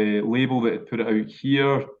the label that had put it out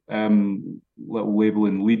here, little label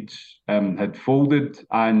in Leeds, had folded,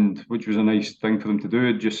 and which was a nice thing for them to do.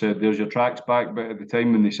 It just said, there's your tracks back. But at the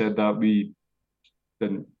time when they said that, we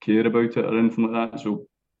didn't care about it or anything like that. So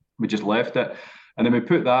we just left it. And then we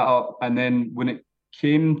put that up. And then when it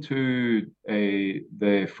came to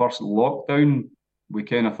the first lockdown, we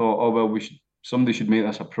kind of thought, oh, well, we should somebody should make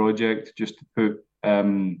this a project just to put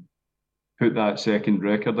that second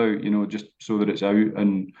record out, just so that it's out,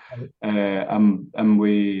 and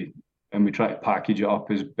we try to package it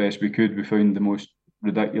up as best we could. We found the most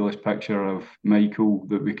ridiculous picture of Michael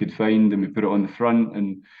that we could find, and we put it on the front,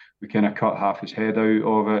 and we kind of cut half his head out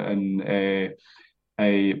of it, and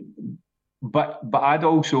but I'd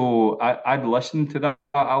listened to that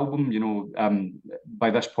album, by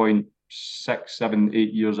this point, 6, 7,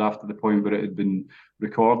 8 years after the point where it had been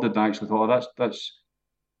recorded, and I actually thought, oh,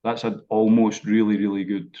 that's an almost really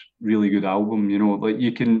good album. Like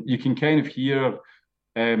you can kind of hear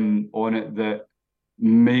on it that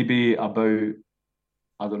maybe about,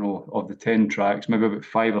 I don't know, of the 10 tracks, maybe about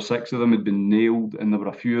 5 or 6 of them had been nailed, and there were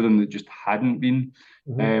a few of them that just hadn't been.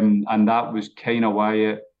 And that was kind of why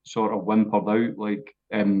it sort of whimpered out. Like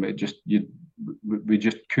we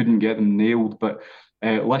just couldn't get them nailed. But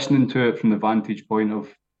listening to it from the vantage point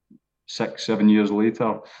of 6, 7 years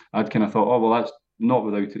later, I'd kind of thought, oh well, that's not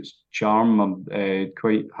without its charm. I'm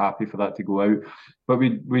quite happy for that to go out. But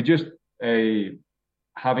we just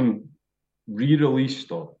having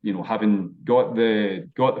re-released, or having got the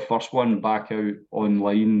first one back out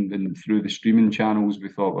online and through the streaming channels, we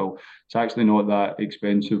thought, well, it's actually not that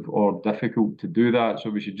expensive or difficult to do that, so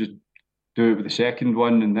we should just do it with the second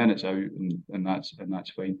one, and then it's out, and that's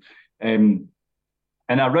fine. And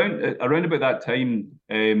around about that time,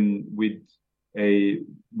 we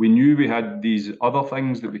knew we had these other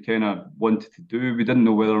things that we kind of wanted to do. We didn't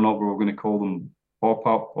know whether or not we were going to call them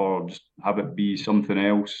pop-up or just have it be something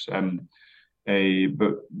else.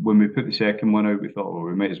 But when we put the second one out, we thought, oh,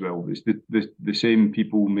 we might as well. It's the same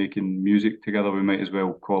people making music together. We might as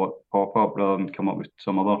well call it pop-up rather than come up with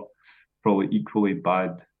some other probably equally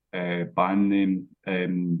bad band name.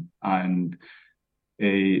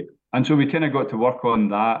 And so we kind of got to work on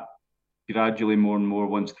that gradually more and more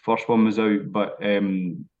once the first one was out. But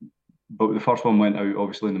the first one went out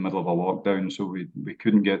obviously in the middle of a lockdown, so we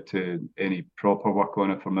couldn't get to any proper work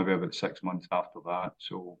on it for maybe about 6 months after that.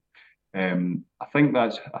 So I think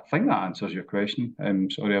that answers your question.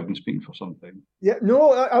 Sorry, I've been speaking for some time. Yeah,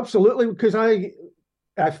 no, absolutely, because I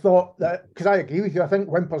thought that, because I agree with you. I think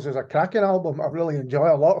Whimpers is a cracking album. I really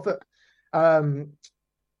enjoy a lot of it. And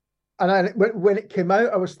when it came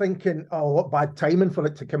out, I was thinking, oh, what bad timing for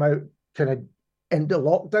it to come out kind of into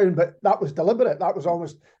lockdown, but that was deliberate. That was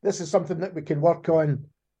almost, this is something that we can work on.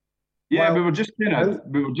 Yeah, we were just kind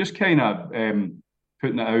of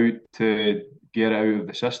putting it out to get it out of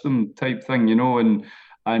the system type thing,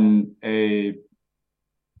 and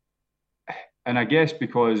I guess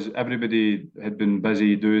because everybody had been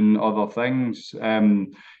busy doing other things,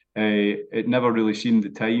 it never really seemed the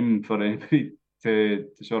time for anybody to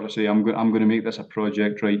sort of say, I'm going to make this a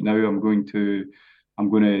project right now. I'm going to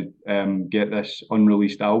get this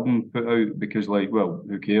unreleased album put out, because, like, well,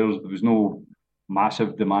 who cares? There was no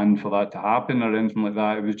massive demand for that to happen or anything like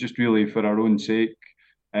that. It was just really for our own sake.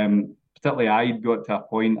 Particularly, I'd got to a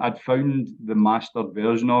point, I'd found the mastered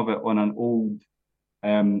version of it on an old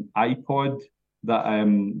iPod that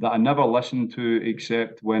I never listened to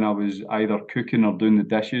except when I was either cooking or doing the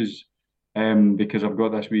dishes, because I've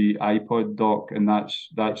got this wee iPod dock, and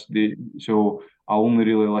so I only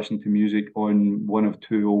really listen to music on one of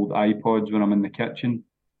 2 old iPods when I'm in the kitchen.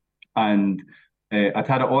 And I'd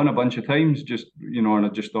had it on a bunch of times, just and I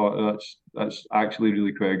just thought, that's actually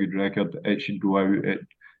really quite a good record. It should go out.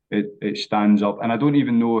 It stands up. And I don't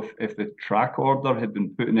even know if the track order had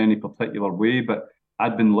been put in any particular way, but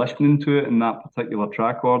I'd been listening to it in that particular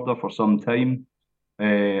track order for some time.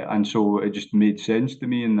 And so it just made sense to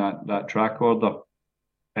me in that track order.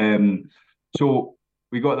 So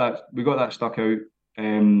we got that stuck out.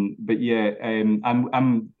 But yeah,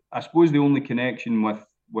 I suppose the only connection with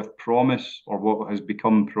Promise, or what has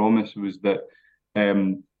become Promise, was that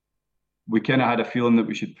we kind of had a feeling that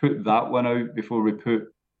we should put that one out before we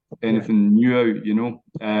put anything new out,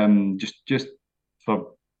 just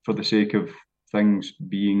for the sake of things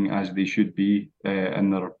being as they should be, in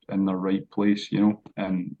their right place,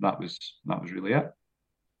 and that was really it.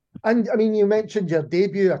 And I mean, you mentioned your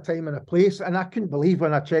debut, A Time and a Place, and I couldn't believe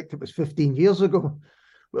when I checked it was 15 years ago.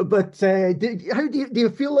 But how do you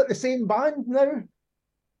feel like the same band now?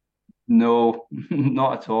 No,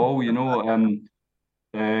 not at all. I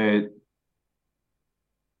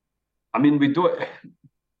mean,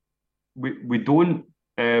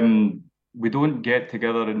 we don't get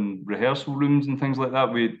together in rehearsal rooms and things like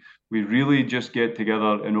that. We really just get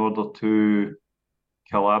together in order to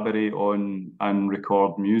collaborate on and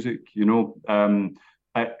record music. And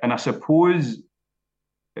I suppose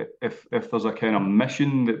if there's a kind of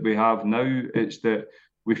mission that we have now, it's that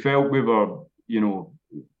we felt we were,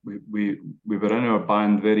 we were in our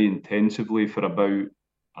band very intensively for about,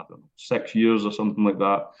 I don't know, 6 years or something like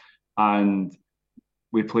that, and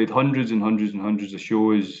we played hundreds and hundreds and hundreds of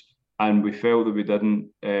shows, and we felt that we didn't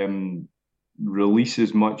release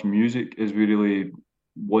as much music as we really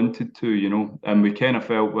wanted to, and we kind of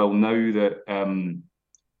felt, well, now that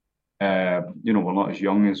we're not as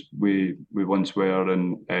young as we once were,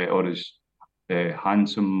 and or as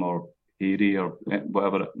handsome or hairy or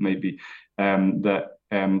whatever it might be, that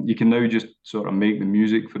you can now just sort of make the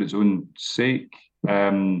music for its own sake.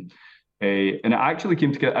 And it actually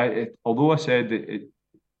came together. Although I said that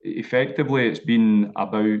effectively it's been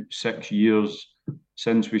about 6 years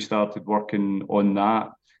since we started working on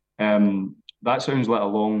that. That sounds like a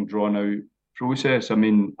long, drawn out process. I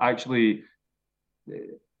mean, actually,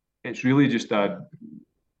 it's really just there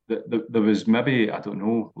was maybe, I don't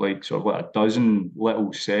know, like sort of like a dozen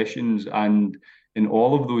little sessions, and in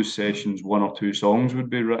all of those sessions, one or two songs would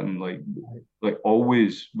be written, like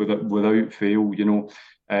always, without fail.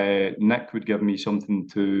 Nick would give me something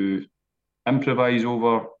to improvise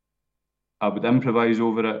over. I would improvise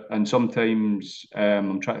over it, and sometimes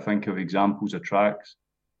I'm trying to think of examples of tracks.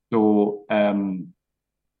 So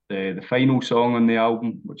the final song on the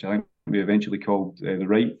album, which I think we eventually called "The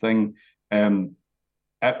Right Thing,"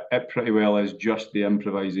 it pretty well is just the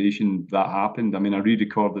improvisation that happened. I mean, I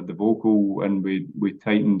re-recorded the vocal and we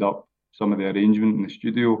tightened up some of the arrangement in the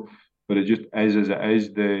studio, but it just is as it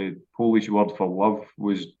is. The Polish word for love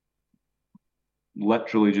was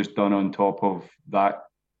literally just done on top of that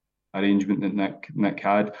arrangement that Nick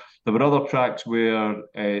had. There were other tracks where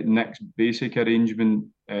Nick's basic arrangement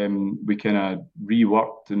we kind of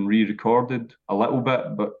reworked and re-recorded a little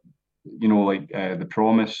bit, but like The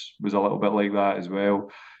Promise was a little bit like that as well.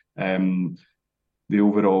 The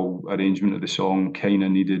overall arrangement of the song kind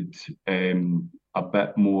of needed a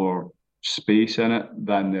bit more space in it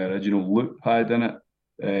than the original loop had in it.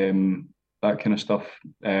 That kind of stuff.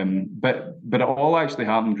 But it all actually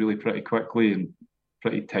happened really pretty quickly and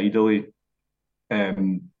pretty tidily.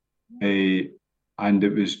 And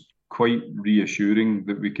it was quite reassuring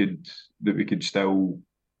that we could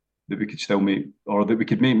still make, or that we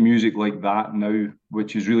could make music like that now,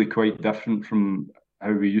 which is really quite different from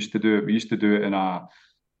how we used to do it. We used to do it in I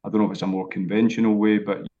don't know if it's a more conventional way,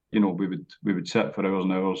 but we would sit for hours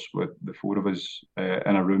and hours with the four of us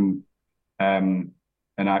in a room, and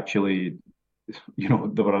actually, there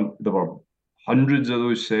were hundreds of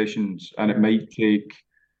those sessions, and it might take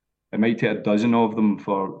a dozen of them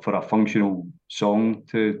for a functional song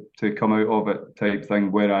to come out of it, type thing.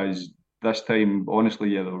 Whereas this time, honestly,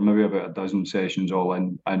 yeah, there were maybe about a dozen sessions all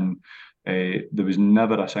in, and there was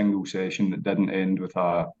never a single session that didn't end with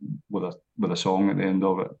a song at the end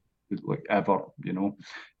of it, like ever.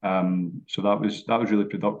 So that was really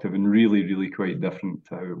productive and really, really quite different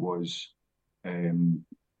to how it was 10,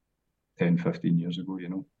 15 years ago.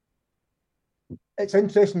 It's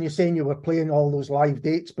interesting you're saying you were playing all those live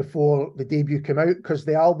dates before the debut came out, because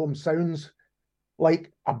the album sounds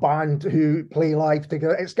like a band who play live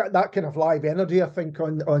together. It's got that kind of live energy, I think,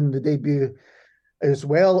 on the debut as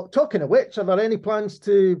well. Talking of which, are there any plans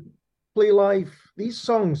to play live these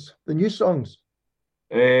songs, the new songs?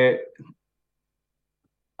 I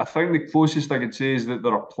think the closest I could say is that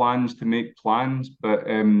there are plans to make plans, but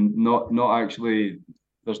not actually.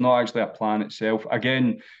 There's not actually a plan itself.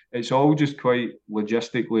 Again, it's all just quite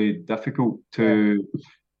logistically difficult to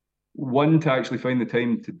actually find the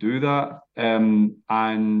time to do that.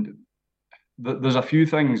 And there's a few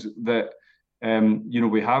things that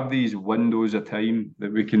we have these windows of time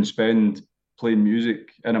that we can spend playing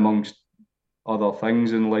music in amongst other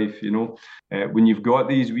things in life. When you've got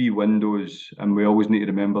these wee windows, and we always need to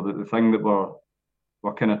remember that the thing that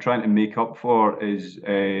we're kind of trying to make up for is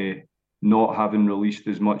not having released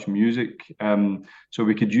as much music. So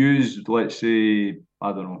we could use, let's say,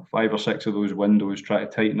 I don't know, 5 or 6 of those windows, try to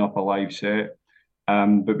tighten up a live set.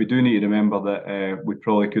 But we do need to remember that we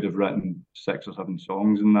probably could have written 6 or 7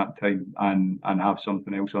 songs in that time and have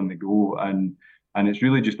something else on the go. And it's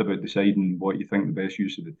really just about deciding what you think the best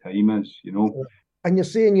use of the time is, And you're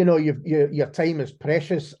saying, your time is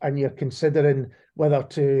precious, and you're considering whether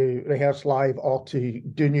to rehearse live or to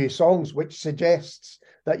do new songs, which suggests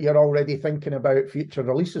that you're already thinking about future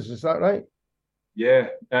releases. Is that right? Yeah.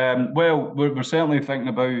 Well, we're certainly thinking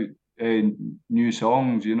about new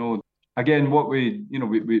songs. Again, what we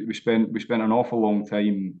spent an awful long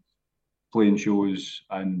time playing shows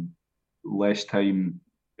and less time,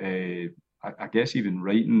 I guess, even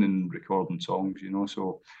writing and recording songs.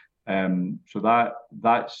 So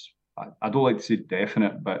that's, I don't like to say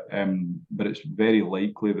definite, but it's very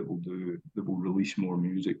likely that we'll release more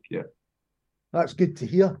music. Yeah. That's good to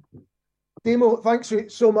hear. Damo, thanks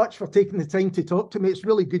so much for taking the time to talk to me. It's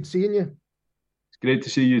really good seeing you. It's great to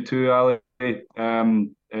see you too, Ali.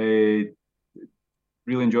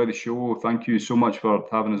 Really enjoy the show. Thank you so much for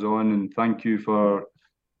having us on, and thank you for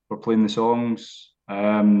playing the songs.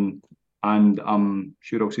 And I'm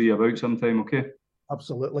sure I'll see you about sometime, okay?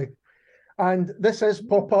 Absolutely. And this is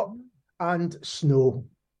Pop Up and Snow.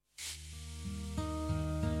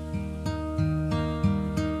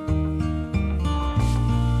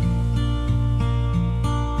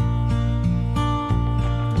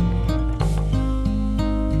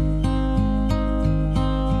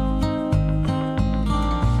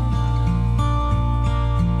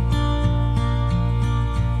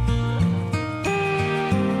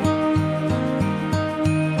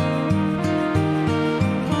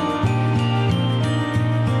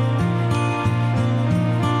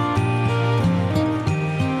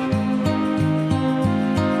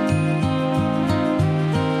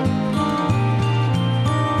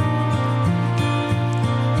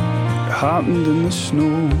 Happened in the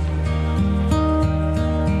snow.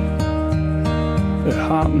 It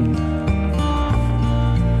happened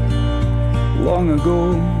long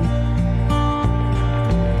ago.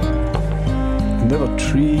 And there were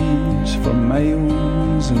trees for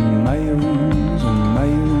miles and miles and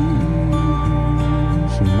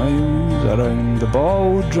miles and miles around the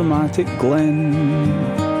bald dramatic glen.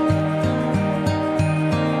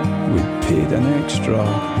 We'd paid an extra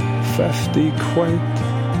 50 quid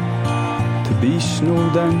to be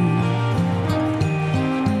snowed in,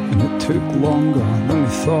 and it took longer than we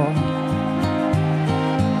thought.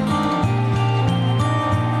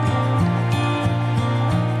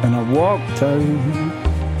 And I walked out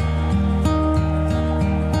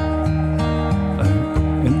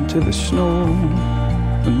into the snow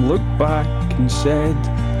and looked back and said,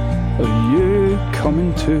 "Are you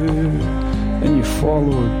coming too?" And you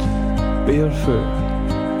followed barefoot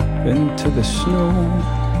into the snow.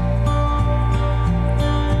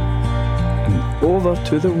 Over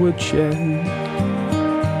to the woodshed,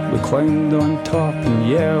 we climbed on top and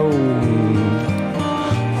yelled,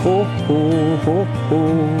 "Ho ho ho ho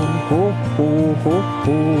ho ho ho ho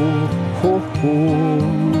ho ho."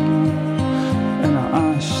 And I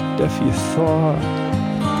asked if you thought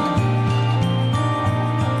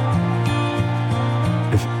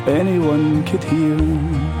if anyone could hear,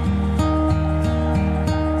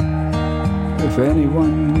 if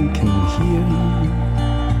anyone can hear.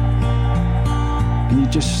 And you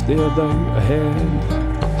just stared out ahead,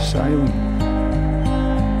 silent,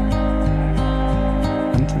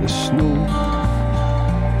 into the snow.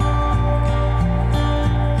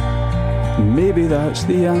 And maybe that's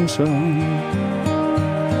the answer.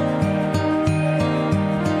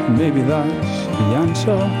 Maybe that's the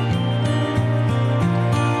answer.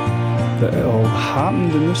 That it all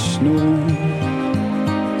happened in the snow.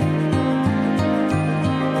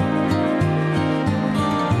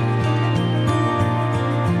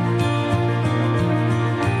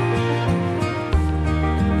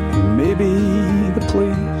 Maybe the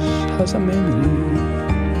place has a memory.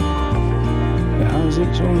 It has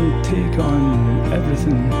its own take on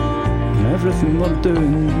everything and everything we're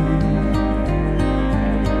doing,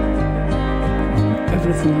 and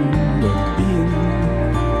everything we're being.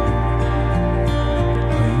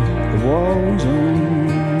 Like the walls on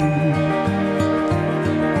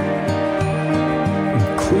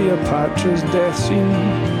Cleopatra's death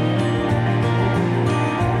scene.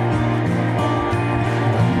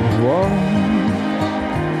 Wall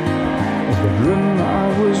of the room that I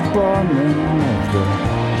was born in, of the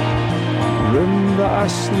room that I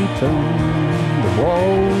sleep in, the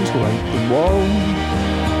walls like the walls,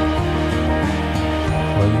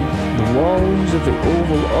 like the walls of the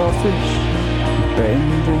Oval Office,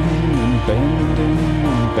 bending and bending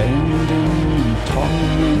and bending and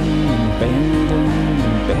turning and bending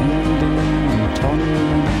and bending and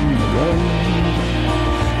turning around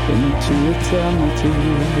into eternity,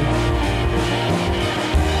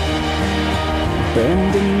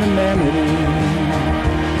 bending the memory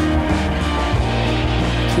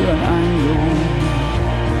to an angle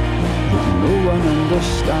that no one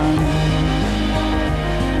understands.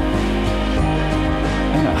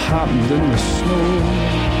 And it happened in the snow,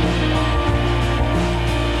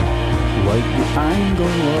 like the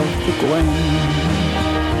angle of the glen,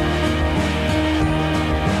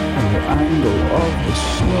 the angle of the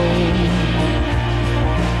snow.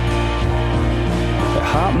 It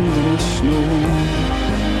happened in the snow.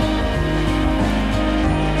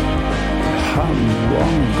 It happened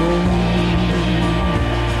long ago.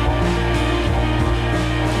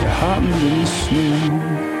 It happened in the snow.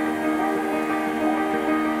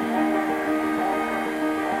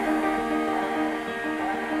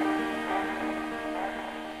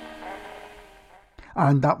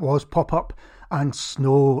 and that was Pop Up and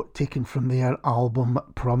Snow, taken from their album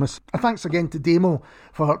Promise. And thanks again to Damo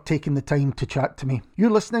for taking the time to chat to me. You're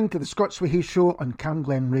listening to the Scots Whay Show on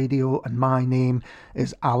Camglen Radio, and my name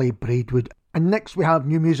is Ali Braidwood. And next we have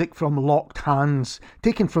new music from Locked Hands,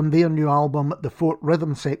 taken from their new album, The Fort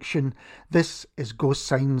Rhythm Section. This is Ghost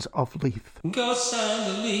Signs of Leith. Ghost signs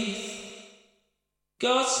of Leith.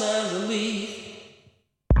 Ghost signs of Leith.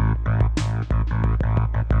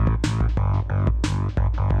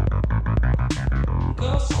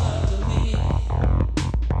 Ghost signs of Leith.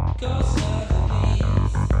 Ghost signs of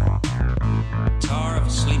Leith. Tar of a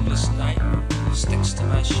sleepless night sticks to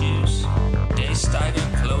my shoes. Day stagger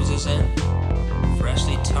closes in.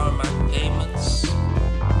 Freshly tarmac pavements.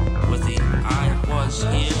 With the I was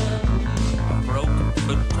here. A broken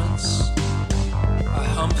footprints. I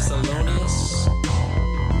hump Thelonious.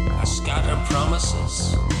 I scatter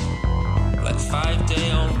promises. Like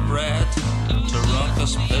 5-day-old bread to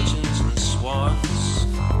raucous pigeons and swans.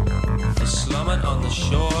 I slum it on the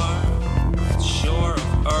shore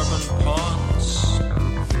of urban ponds.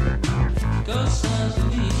 Ghost signs of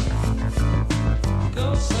Leith.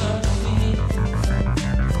 Ghost signs of Leith.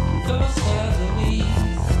 Ghost signs of Leith.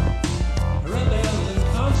 Rebelling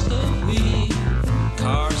constantly.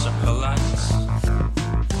 Cars are polite.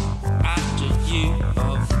 After you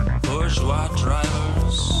of bourgeois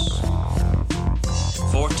drivers.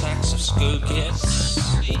 Vortex of school kids.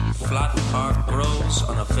 Flat park grows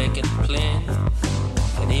on a vacant plain.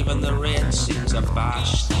 And even the rain seems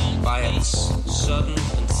abashed by its sudden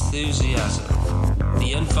enthusiasm.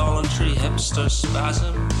 The involuntary hipster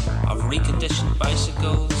spasm of reconditioned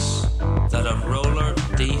bicycles that have rollered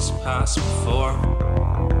these past before.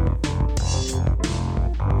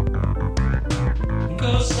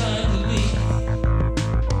 Ghost signs of Leith.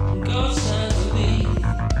 Ghost signs of Leith.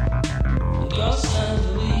 Ghost signs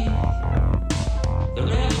of Leith. The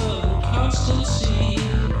rebel constancy.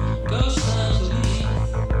 Ghost signs of Leith.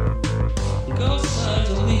 Ghost signs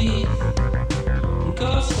of Leith.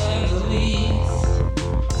 Ghost signs of Leith.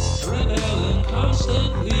 Rebel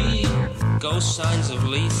inconstantly. Ghost signs of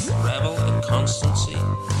Leith, rebel inconstancy.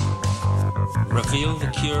 Reveal the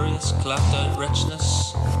curious, clapped out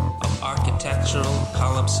richness of architectural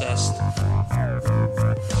palimpsest.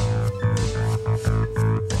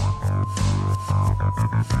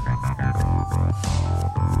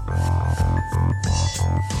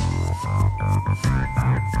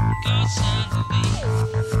 Ghost signs of Leith.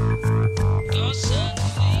 Ghost signs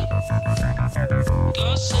of Leith.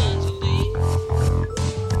 Ghost signs of Leith.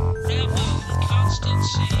 Rebel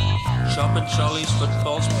constancy. Shopping trolleys,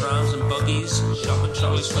 footballs, prams and buggies. Shopping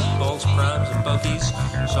trolleys, footballs, prams and buggies.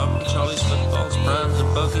 Shopping trolleys, footballs, prams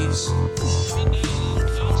and buggies.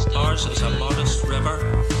 Ours is a modest river.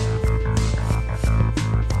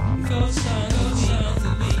 Ghost signs of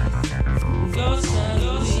Leith. Ghost signs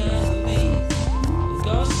of Leith.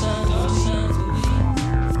 Ghost signs of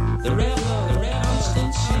Leith. The rebel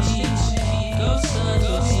constancy. Ghost signs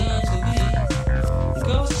of Leith.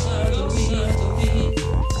 Ghost signs of Leith.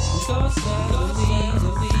 Ghost signs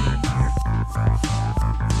of Leith.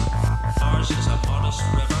 Ours is a modest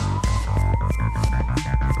river.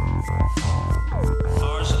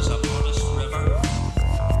 Ours is a modest river.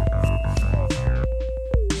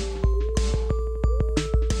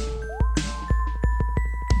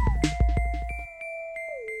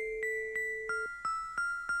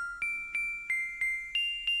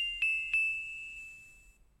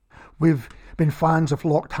 We've been fans of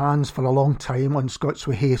Locked Hands for a long time on Scots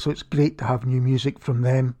Whay, so it's great to have new music from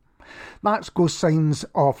them. That's Ghost Signs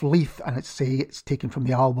of Leith, and it's taken from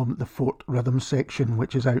the album The Fort Rhythm Section,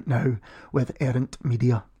 which is out now with Errant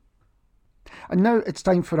Media. And now it's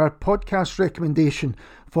time for our podcast recommendation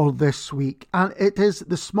for this week, and it is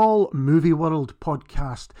the Small Movie World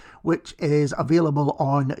podcast, which is available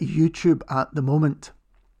on YouTube at the moment.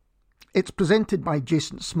 It's presented by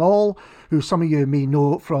Jason Small, who some of you may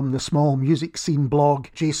know from the Small Music Scene blog.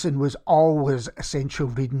 Jason was always essential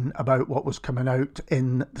reading about what was coming out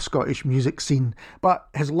in the Scottish music scene, but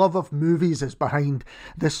his love of movies is behind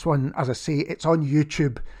this one. As I say, it's on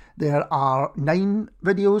YouTube. There are 9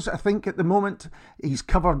 videos, I think, at the moment. He's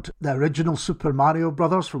covered the original Super Mario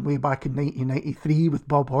Brothers from way back in 1993 with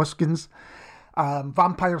Bob Hoskins.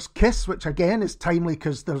 Vampire's Kiss, which again is timely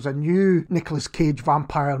because there's a new Nicolas Cage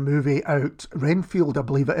vampire movie out, Renfield I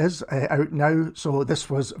believe it is, out now. So this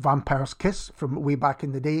was Vampire's Kiss from way back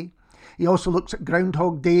in the day. He also looks at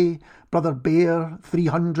Groundhog Day, Brother Bear,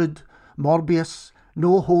 300, Morbius,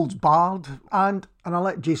 No Holds Barred, and I'll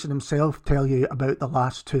let Jason himself tell you about the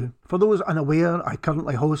last two. For those unaware, I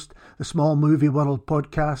currently host the Small Movie World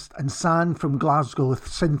podcast, and San from Glasgow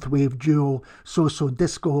synthwave duo So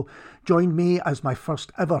Disco joined me as my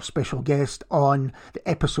first ever special guest on the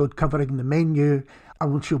episode covering the menu,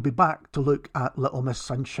 and she'll be back to look at Little Miss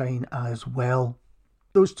Sunshine as well.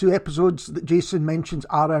 Those two episodes that Jason mentions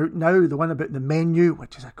are out now, the one about the menu,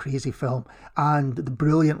 which is a crazy film, and the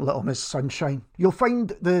brilliant Little Miss Sunshine. You'll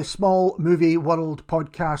find the Small Movie World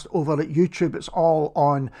podcast over at YouTube. It's all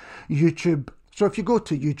on YouTube. So if you go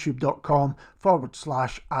to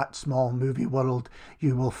youtube.com/@smallmovieworld,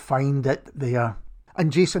 you will find it there.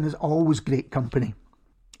 And Jason is always great company.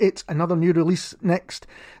 It's another new release next.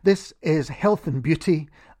 This is Health and Beauty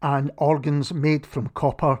and Organs Made from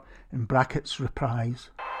Copper, in brackets reprise.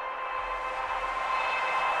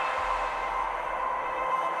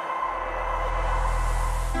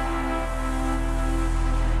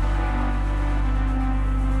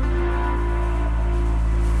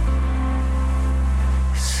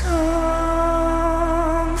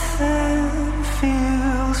 Something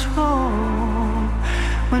feels wrong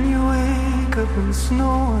when you wake up and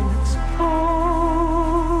snores.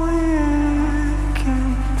 All you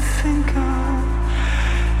can think of.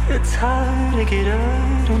 It's hard to get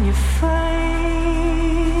out and you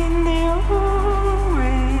find your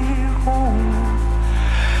way home.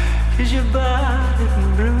 'Cause you're battered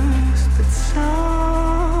and bruised, but something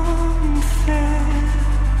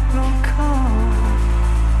will come.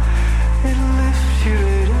 It'll lift you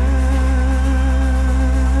right up.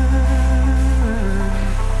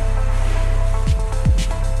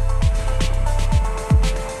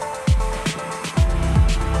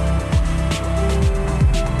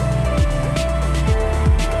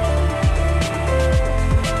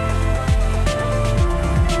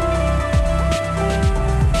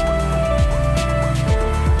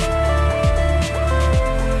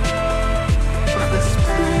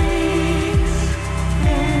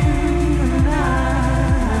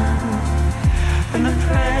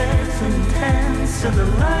 To the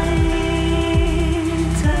light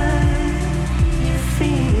you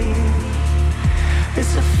feel,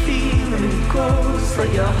 it's a feeling that grows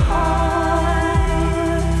like your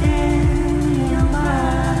heart in your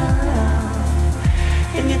mouth,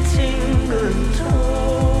 in your tingling toes.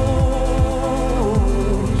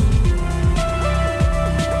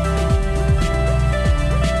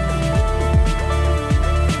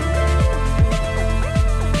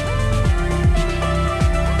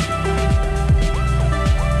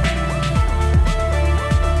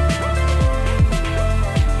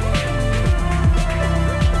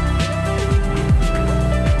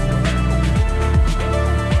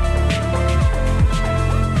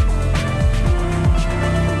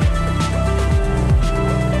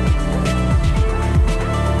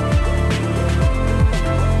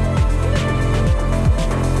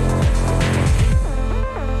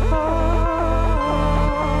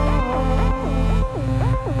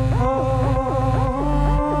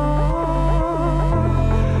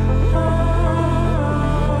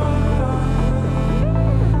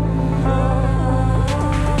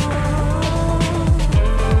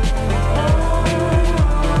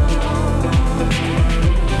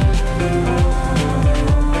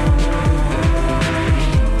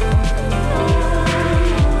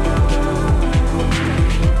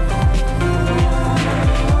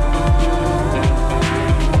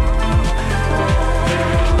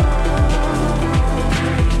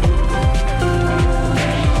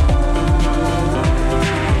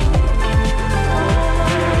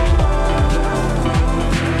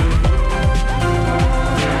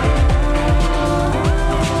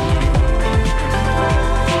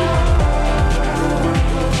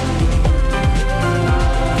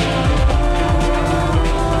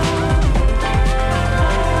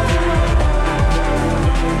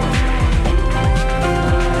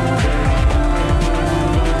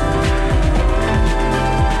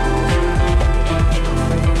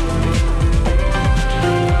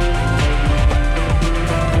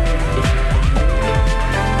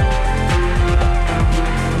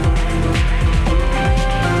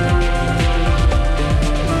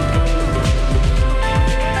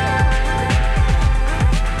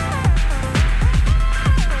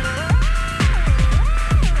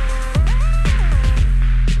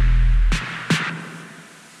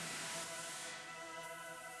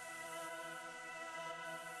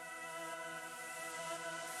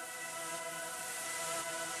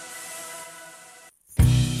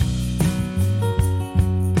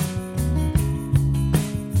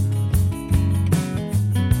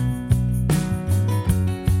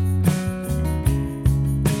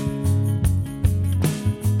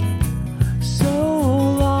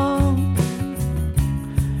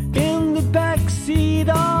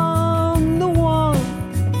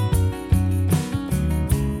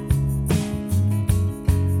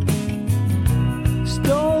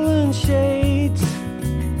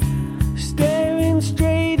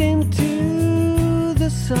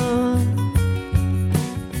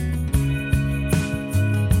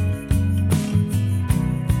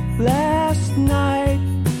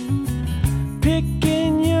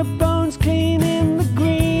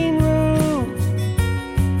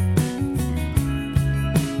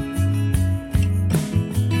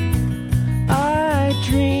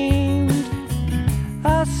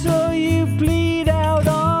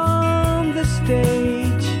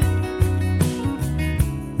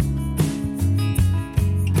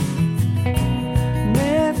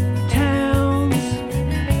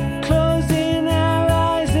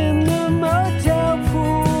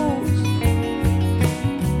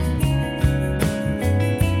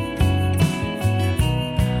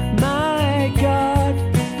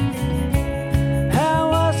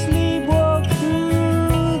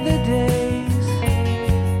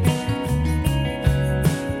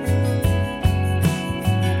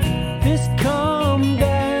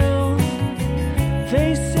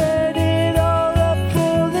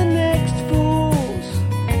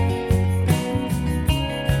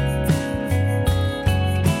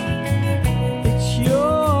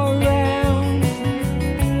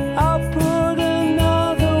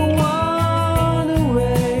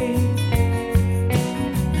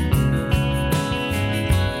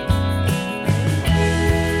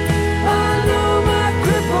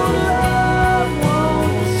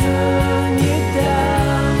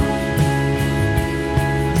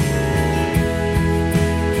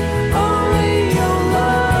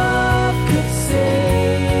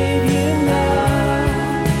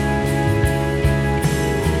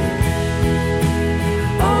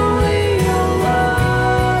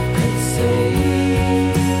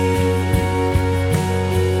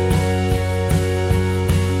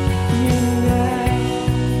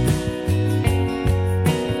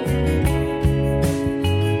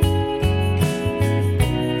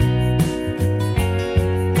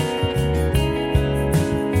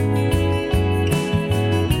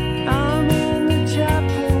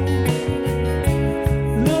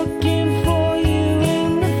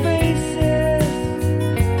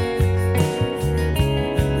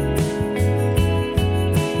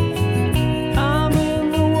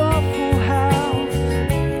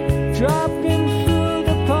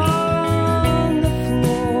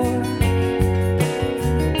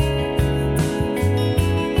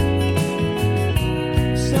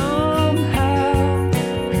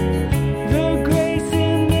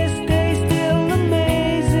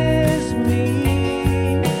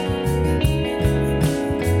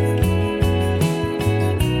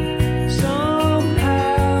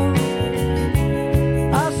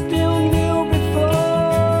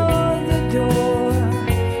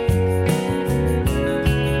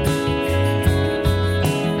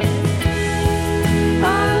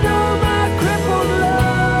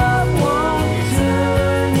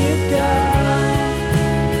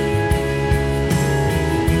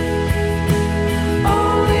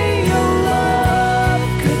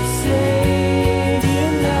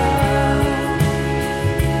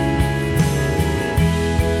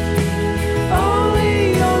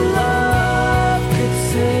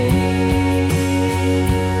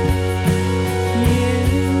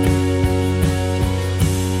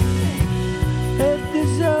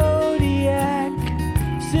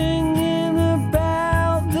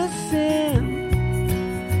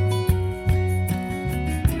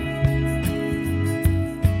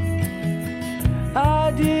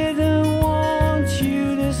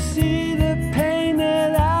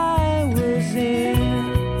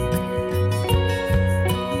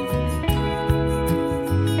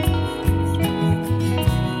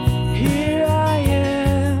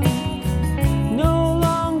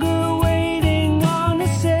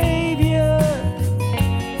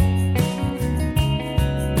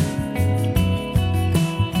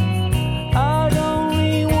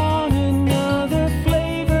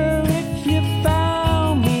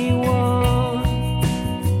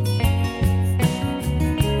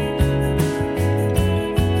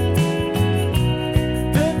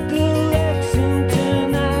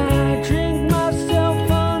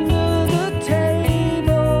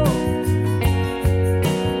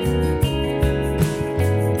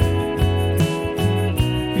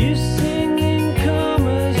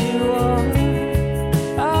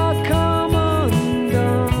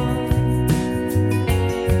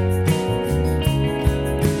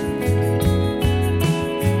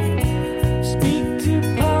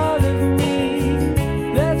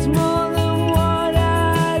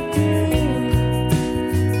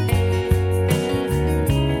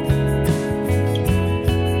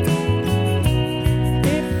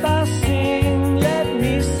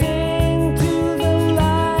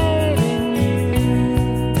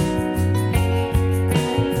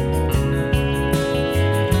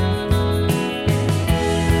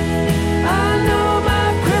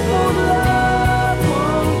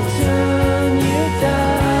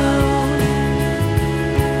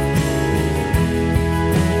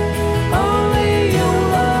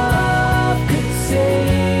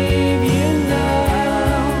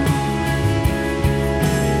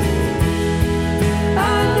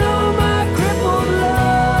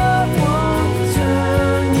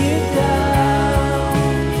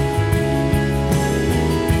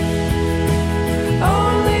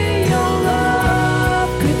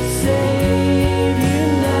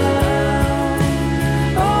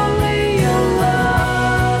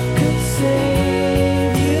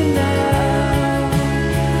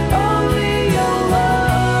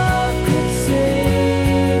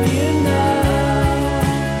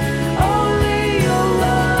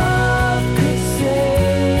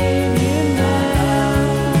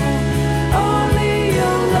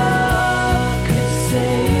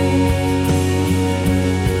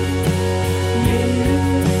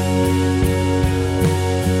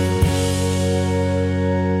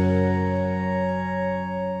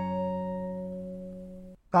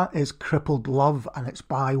 That is Crippled Love, and it's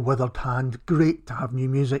by Withered Hand. Great to have new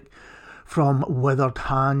music from Withered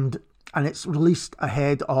Hand, and it's released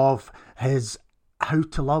ahead of his How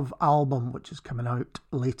to Love album, which is coming out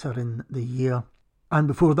later in the year. And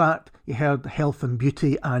before that, you heard Health and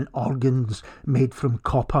Beauty and Organs Made from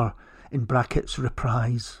Copper, in brackets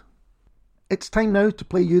Reprise. It's time now to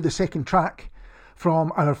play you the second track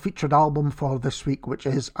from our featured album for this week, which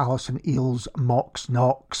is Alison Eales' Mox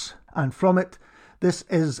Knox. And from it, this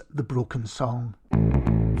is The Broken Song.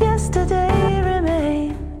 Yesterday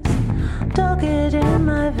remains dogged in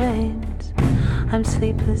my veins. I'm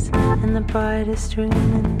sleepless in the brightest room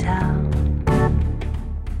in town.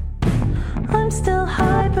 I'm still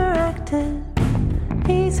hyperactive,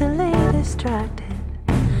 easily distracted.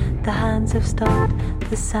 The hands have stopped,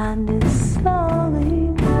 the sand is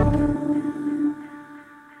slowly moving.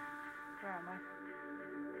 Where am I?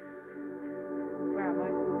 Where am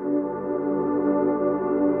I?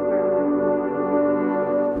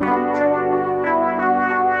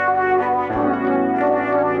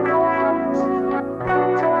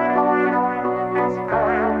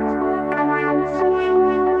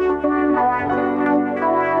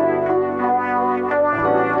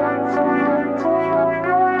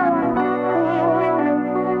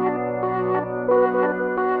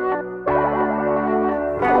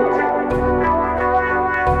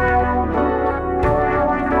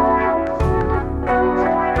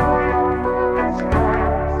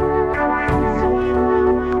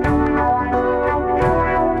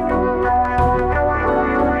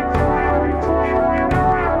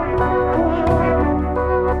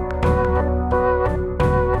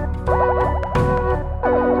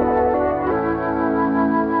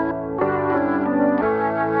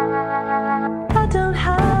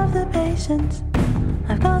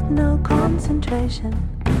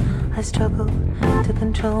 I struggle to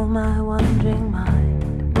control my wandering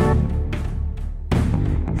mind.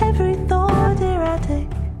 Every thought erratic,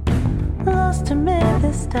 lost amid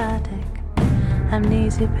the static.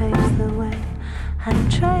 Amnesia paves the way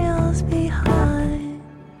and trails behind.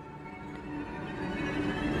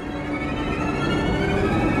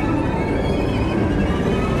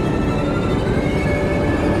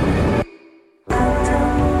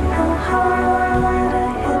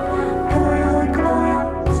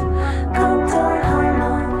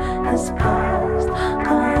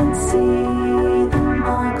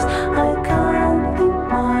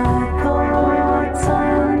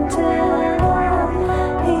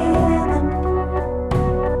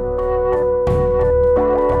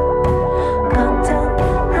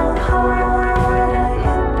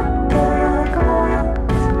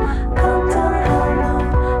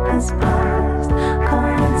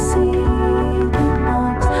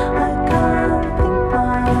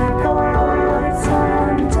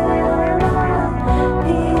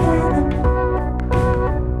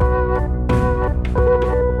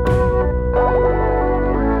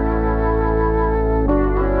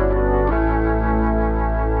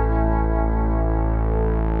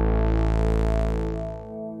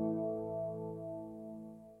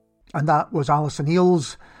 And that was Alison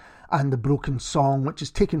Eales and The Broken Song, which is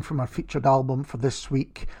taken from our featured album for this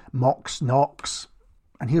week, Mox Knox.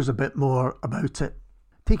 And here's a bit more about it.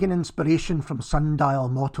 Taking inspiration from Sundial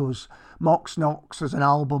mottos, Mox Knox is an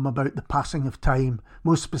album about the passing of time,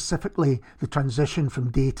 most specifically the transition from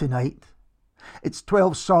day to night. Its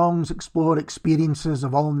 12 songs explore experiences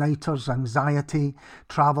of all-nighters, anxiety,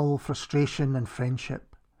 travel, frustration and friendship.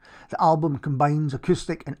 The album combines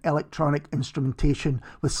acoustic and electronic instrumentation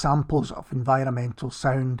with samples of environmental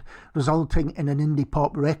sound, resulting in an indie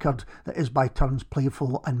pop record that is by turns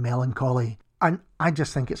playful and melancholy. And I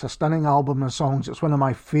just think it's a stunning album of songs. It's one of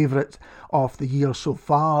my favourites of the year so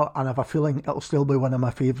far, and I have a feeling it'll still be one of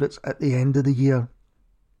my favourites at the end of the year.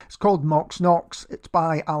 It's called Mox Knox, it's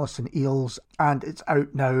by Alison Eales, and it's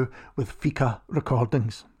out now with Fika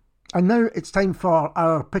Recordings. And now it's time for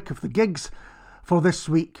our pick of the gigs for this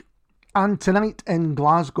week. And tonight in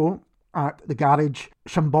Glasgow at the Garage,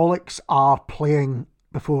 Shambolics are playing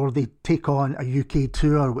before they take on a UK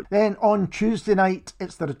tour. Then on Tuesday night,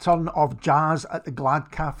 it's the return of Jazz at the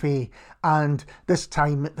Glad Cafe, and this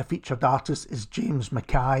time the featured artist is James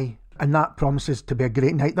Mackay, and that promises to be a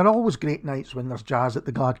great night. They're always great nights when there's jazz at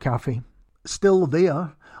the Glad Cafe. Still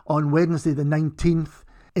there, on Wednesday the 19th,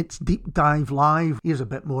 it's Deep Dive Live. Here's a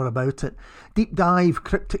bit more about it. Deep Dive,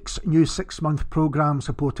 Cryptic's new 6-month programme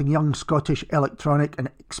supporting young Scottish electronic and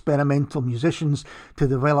experimental musicians to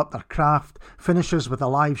develop their craft, finishes with a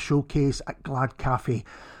live showcase at Glad Cafe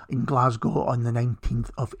in Glasgow on the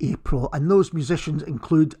 19th of April. And those musicians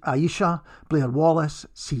include Aisha, Blair Wallace,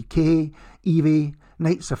 CK, Evie,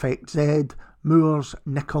 Knights Effect Z, Moors,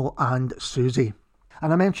 Nickel and Susie.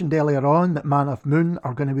 And I mentioned earlier on that Man of Moon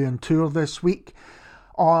are going to be on tour this week.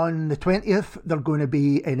 On the 20th, they're going to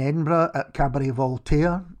be in Edinburgh at Cabaret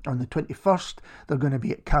Voltaire. On the 21st, they're going to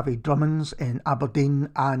be at Cavey Drummond's in Aberdeen.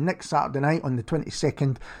 And next Saturday night, on the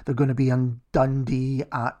 22nd, they're going to be in Dundee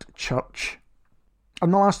at Church.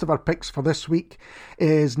 And the last of our picks for this week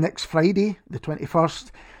is next Friday, the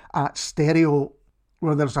 21st, at Stereo,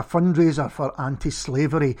 where there's a fundraiser for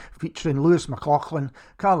anti-slavery featuring Lewis McLaughlin,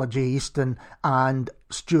 Carla J. Easton and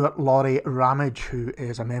Stuart Laurie Ramage, who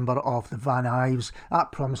is a member of the Van Ives.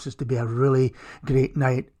 That promises to be a really great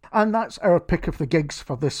night. And that's our pick of the gigs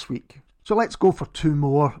for this week. So let's go for two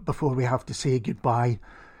more before we have to say goodbye.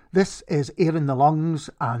 This is Air in the Lungs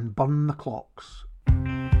and Burn the Clocks.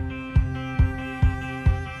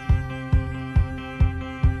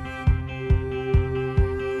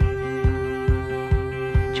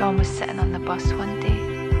 John was sitting on the bus one day.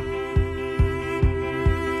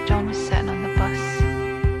 John was sitting on the bus.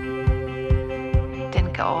 He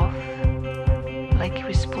didn't get off like he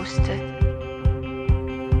was supposed to.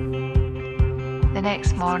 The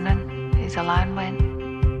next morning, his alarm went.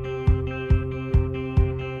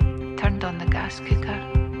 Turned on the gas cooker,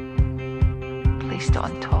 placed it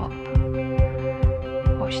on top,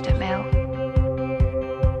 watched it melt.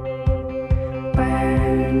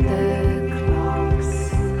 Burn the clocks.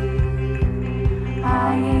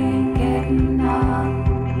 I ain't getting up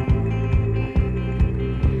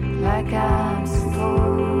like I'm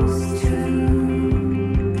supposed to.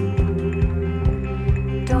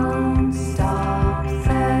 Don't stop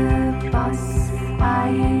the bus. I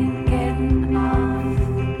ain't getting off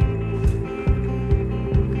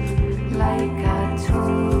like I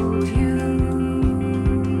told you.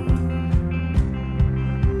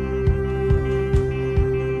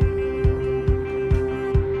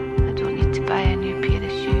 I don't need to buy a new pair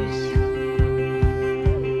of shoes.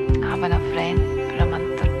 I have enough rent for a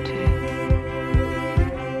month or two.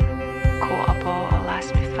 Coat I bought will last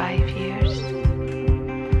me 5 years.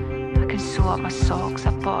 I can sew up my socks.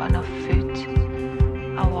 I've bought enough food.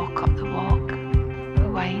 I'll walk up the walk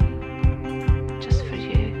with wine just for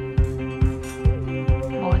you.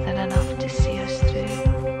 More than enough to see us through.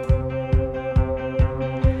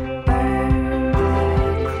 Burn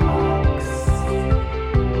the clocks.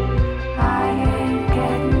 I ain't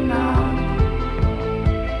getting up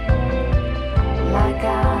like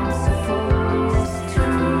I'm supposed to.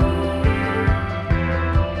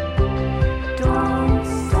 Don't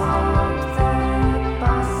stop the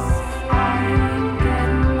bus.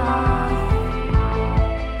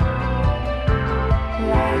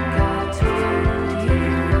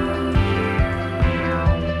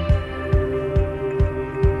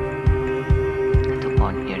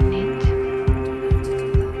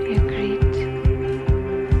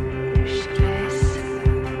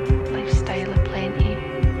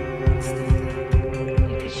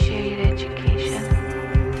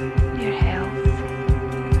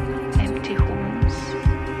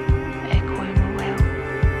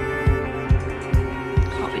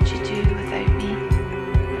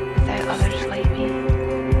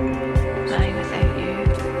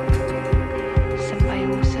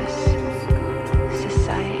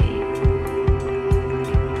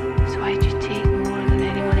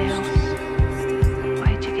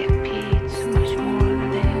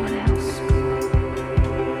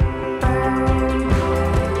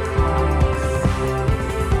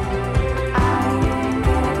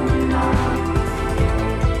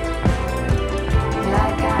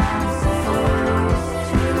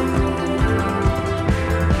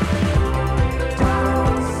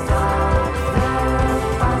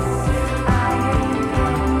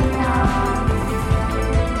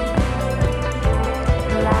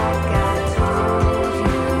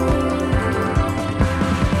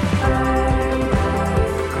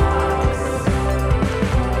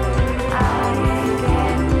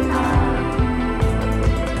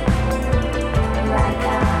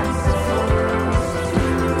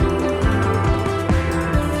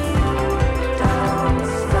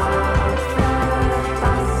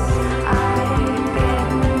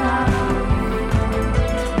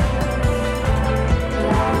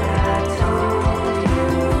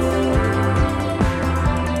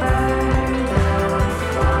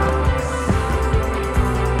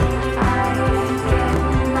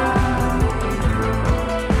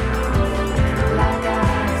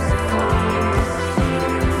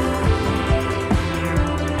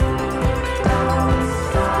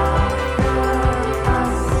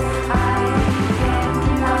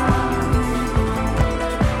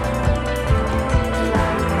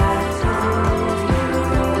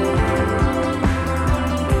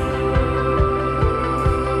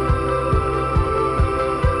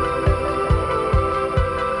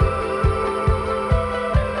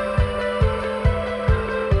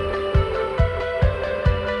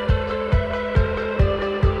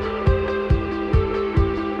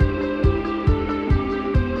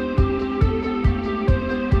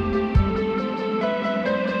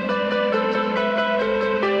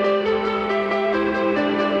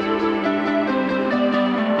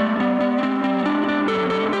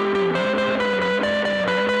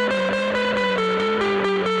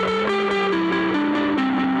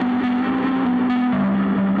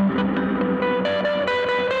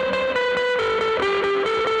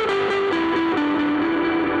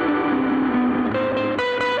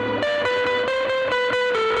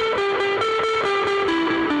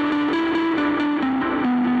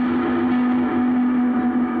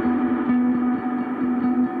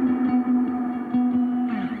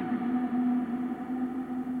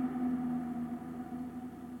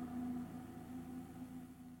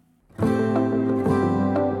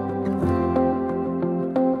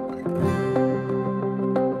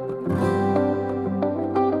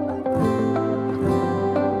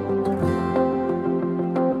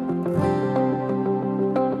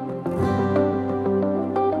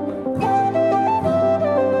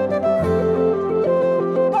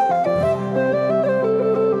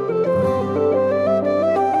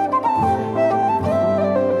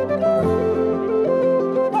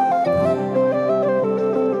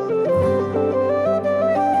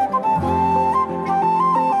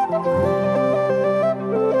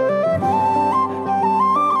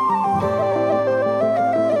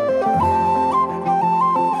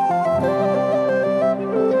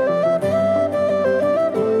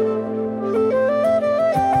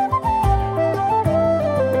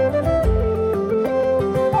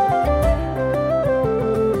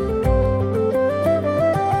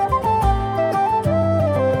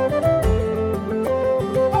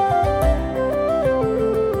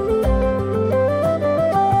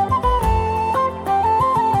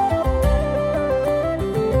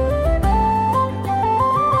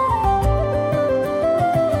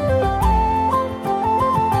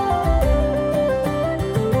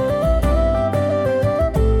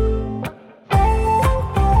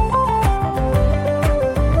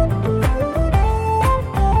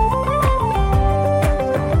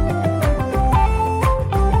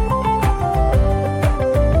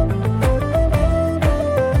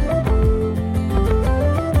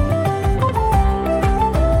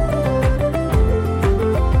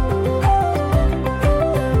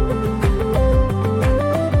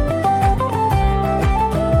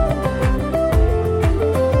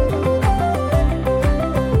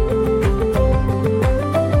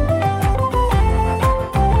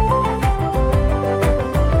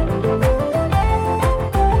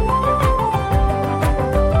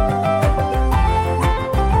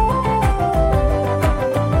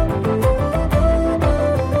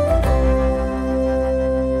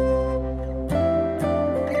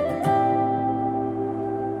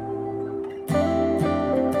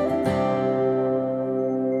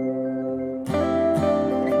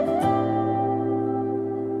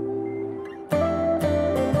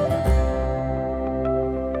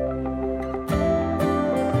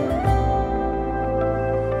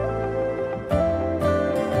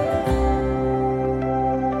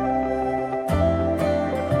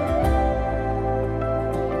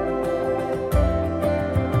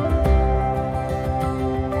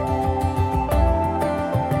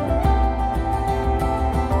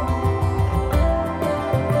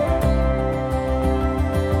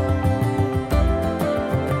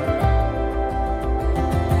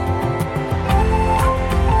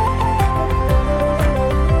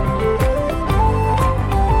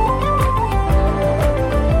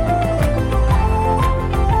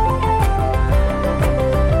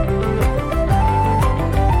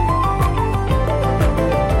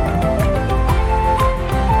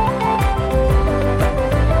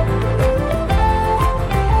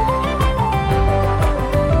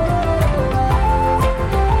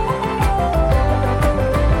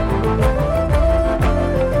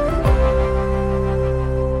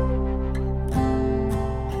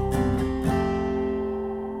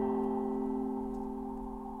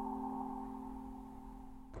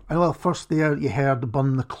 And well, first there you heard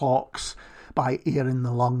Burn the Clocks by Air in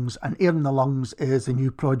the Lungs. And Air in the Lungs is a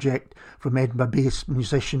new project from Edinburgh-based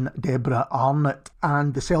musician Deborah Arnott.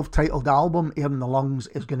 And the self-titled album, Air in the Lungs,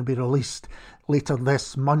 is going to be released later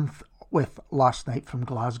this month with Last Night from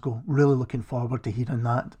Glasgow. Really looking forward to hearing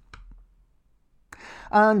that.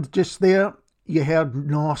 And just there, you heard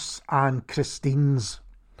Nos and Christine's,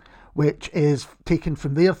 which is taken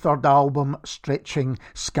from their third album, Stretching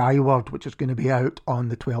Skyward, which is going to be out on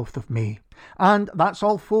the 12th of May. And that's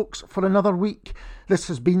all, folks, for another week. This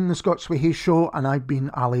has been the Scots Whay Show, and I've been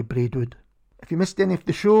Ali Braidwood. If you missed any of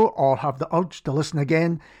the show or have the urge to listen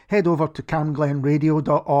again, head over to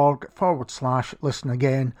camglenradio.org/listen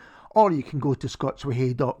again, or you can go to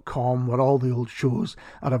scotswhay.com where all the old shows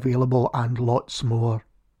are available and lots more.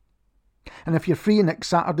 And if you're free next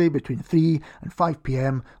Saturday between 3 and 5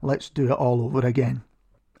 p.m, let's do it all over again.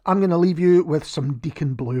 I'm going to leave you with some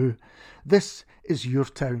Deacon Blue. This is your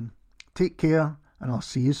town. Take care, and I'll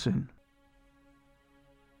see you soon.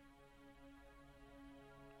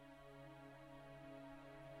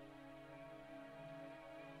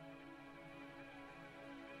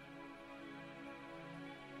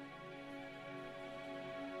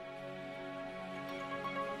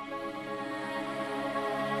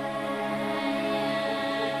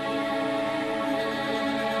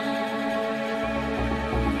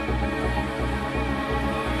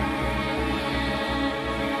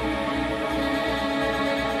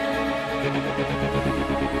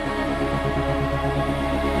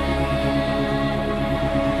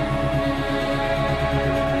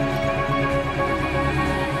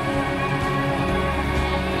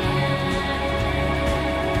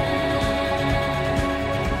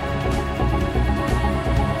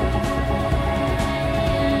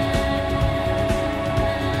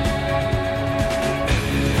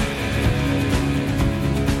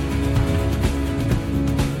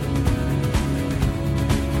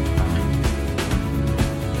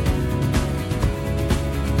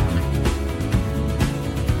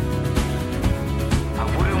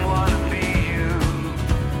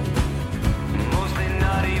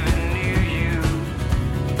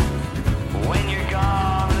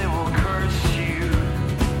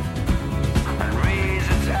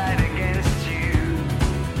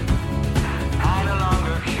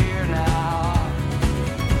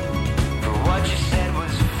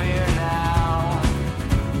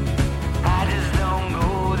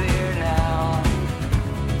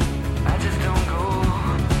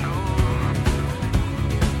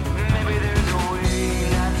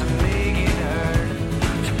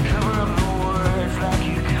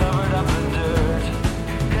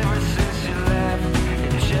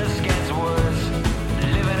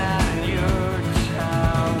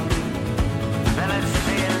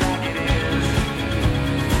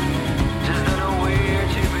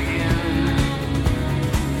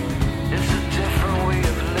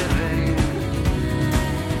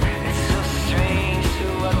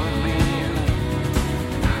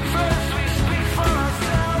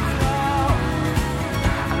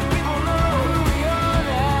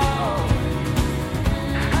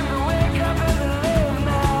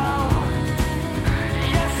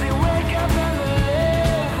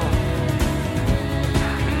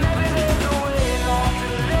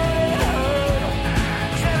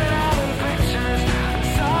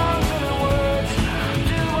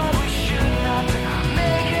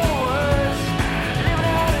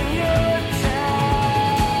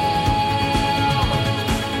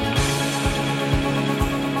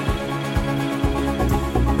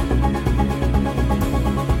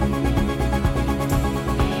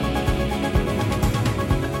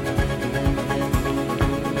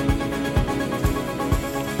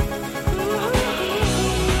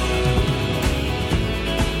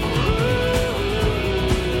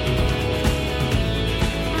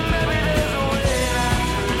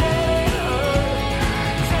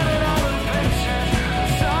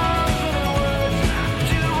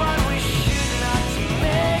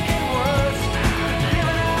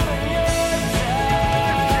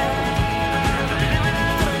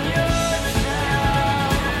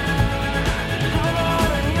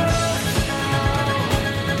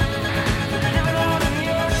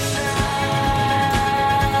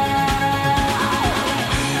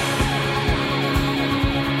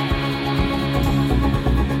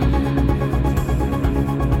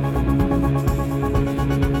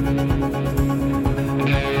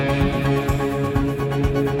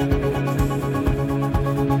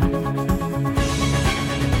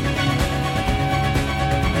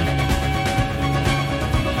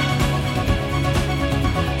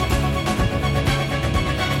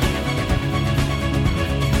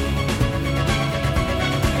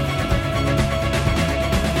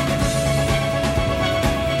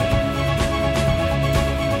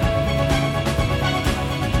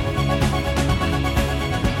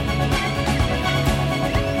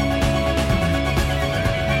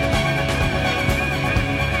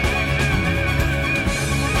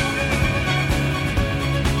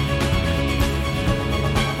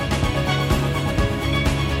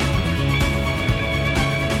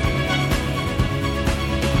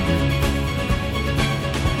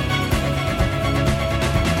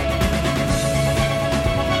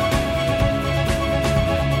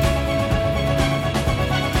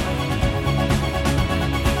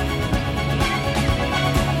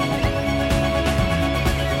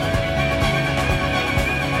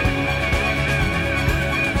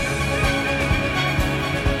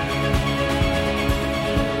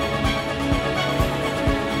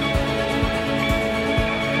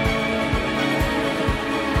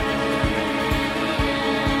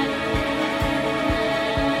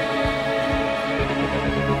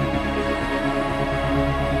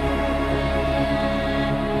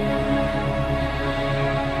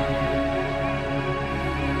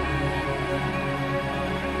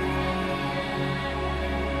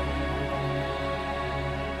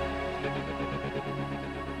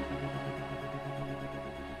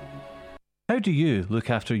 How do you look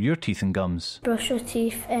after your teeth and gums? Brush your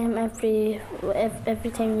teeth every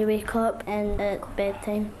time you wake up and at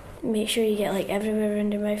bedtime. Make sure you get like everywhere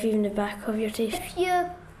around your mouth, even the back of your teeth. If you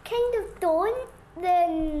kind of don't,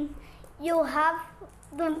 then you'll have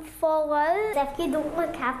them fall out. If you don't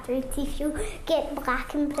look after your teeth, you'll get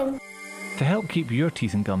black and brown. To help keep your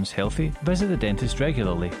teeth and gums healthy, visit the dentist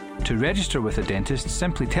regularly. To register with a dentist,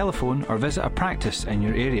 simply telephone or visit a practice in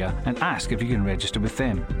your area and ask if you can register with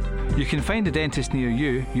them. You can find a dentist near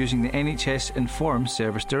you using the NHS Inform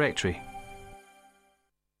service directory.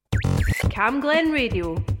 Camglen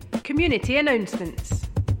Radio. Community announcements.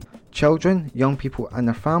 Children, young people and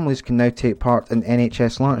their families can now take part in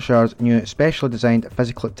NHS Lancashire's new specially designed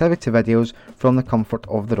physical activity videos from the comfort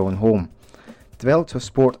of their own home. Developed with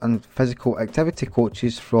sport and physical activity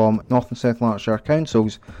coaches from North and South Lancashire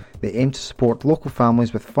councils, they aim to support local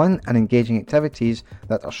families with fun and engaging activities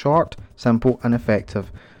that are short, simple and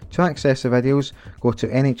effective. To access the videos, go to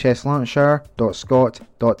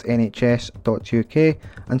nhslancashire.scot.nhs.uk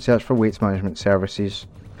and search for weights management services.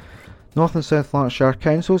 North and South Lancashire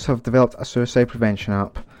councils have developed a suicide prevention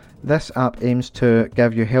app. This app aims to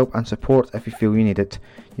give you help and support if you feel you need it.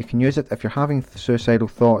 You can use it if you're having suicidal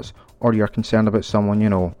thoughts or you're concerned about someone you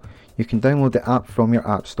know. You can download the app from your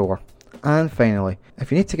app store. And finally,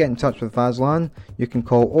 if you need to get in touch with Vaslan, you can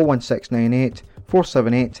call 01698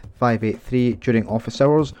 478 583 during office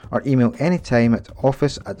hours or email anytime at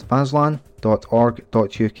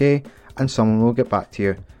office@vaslan.org.uk and someone will get back to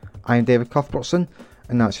you. I'm David Cuthbertson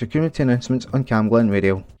and that's your community announcements on Camglen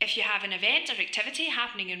Radio. If you have an event or activity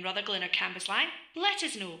happening in Rutherglen or Cambuslang, let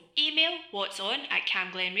us know. Email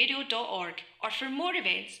what'son@camglenradio.org or for more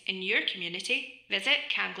events in your community,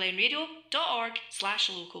 visit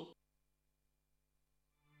camglenradio.org/local.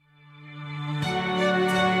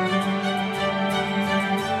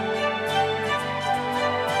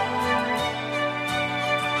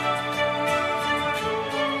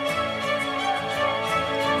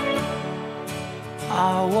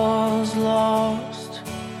 I was lost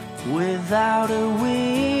without a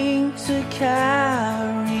wing to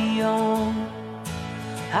carry on.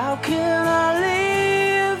 How can I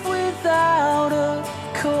live without a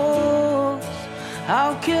cause?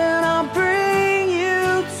 How can I breathe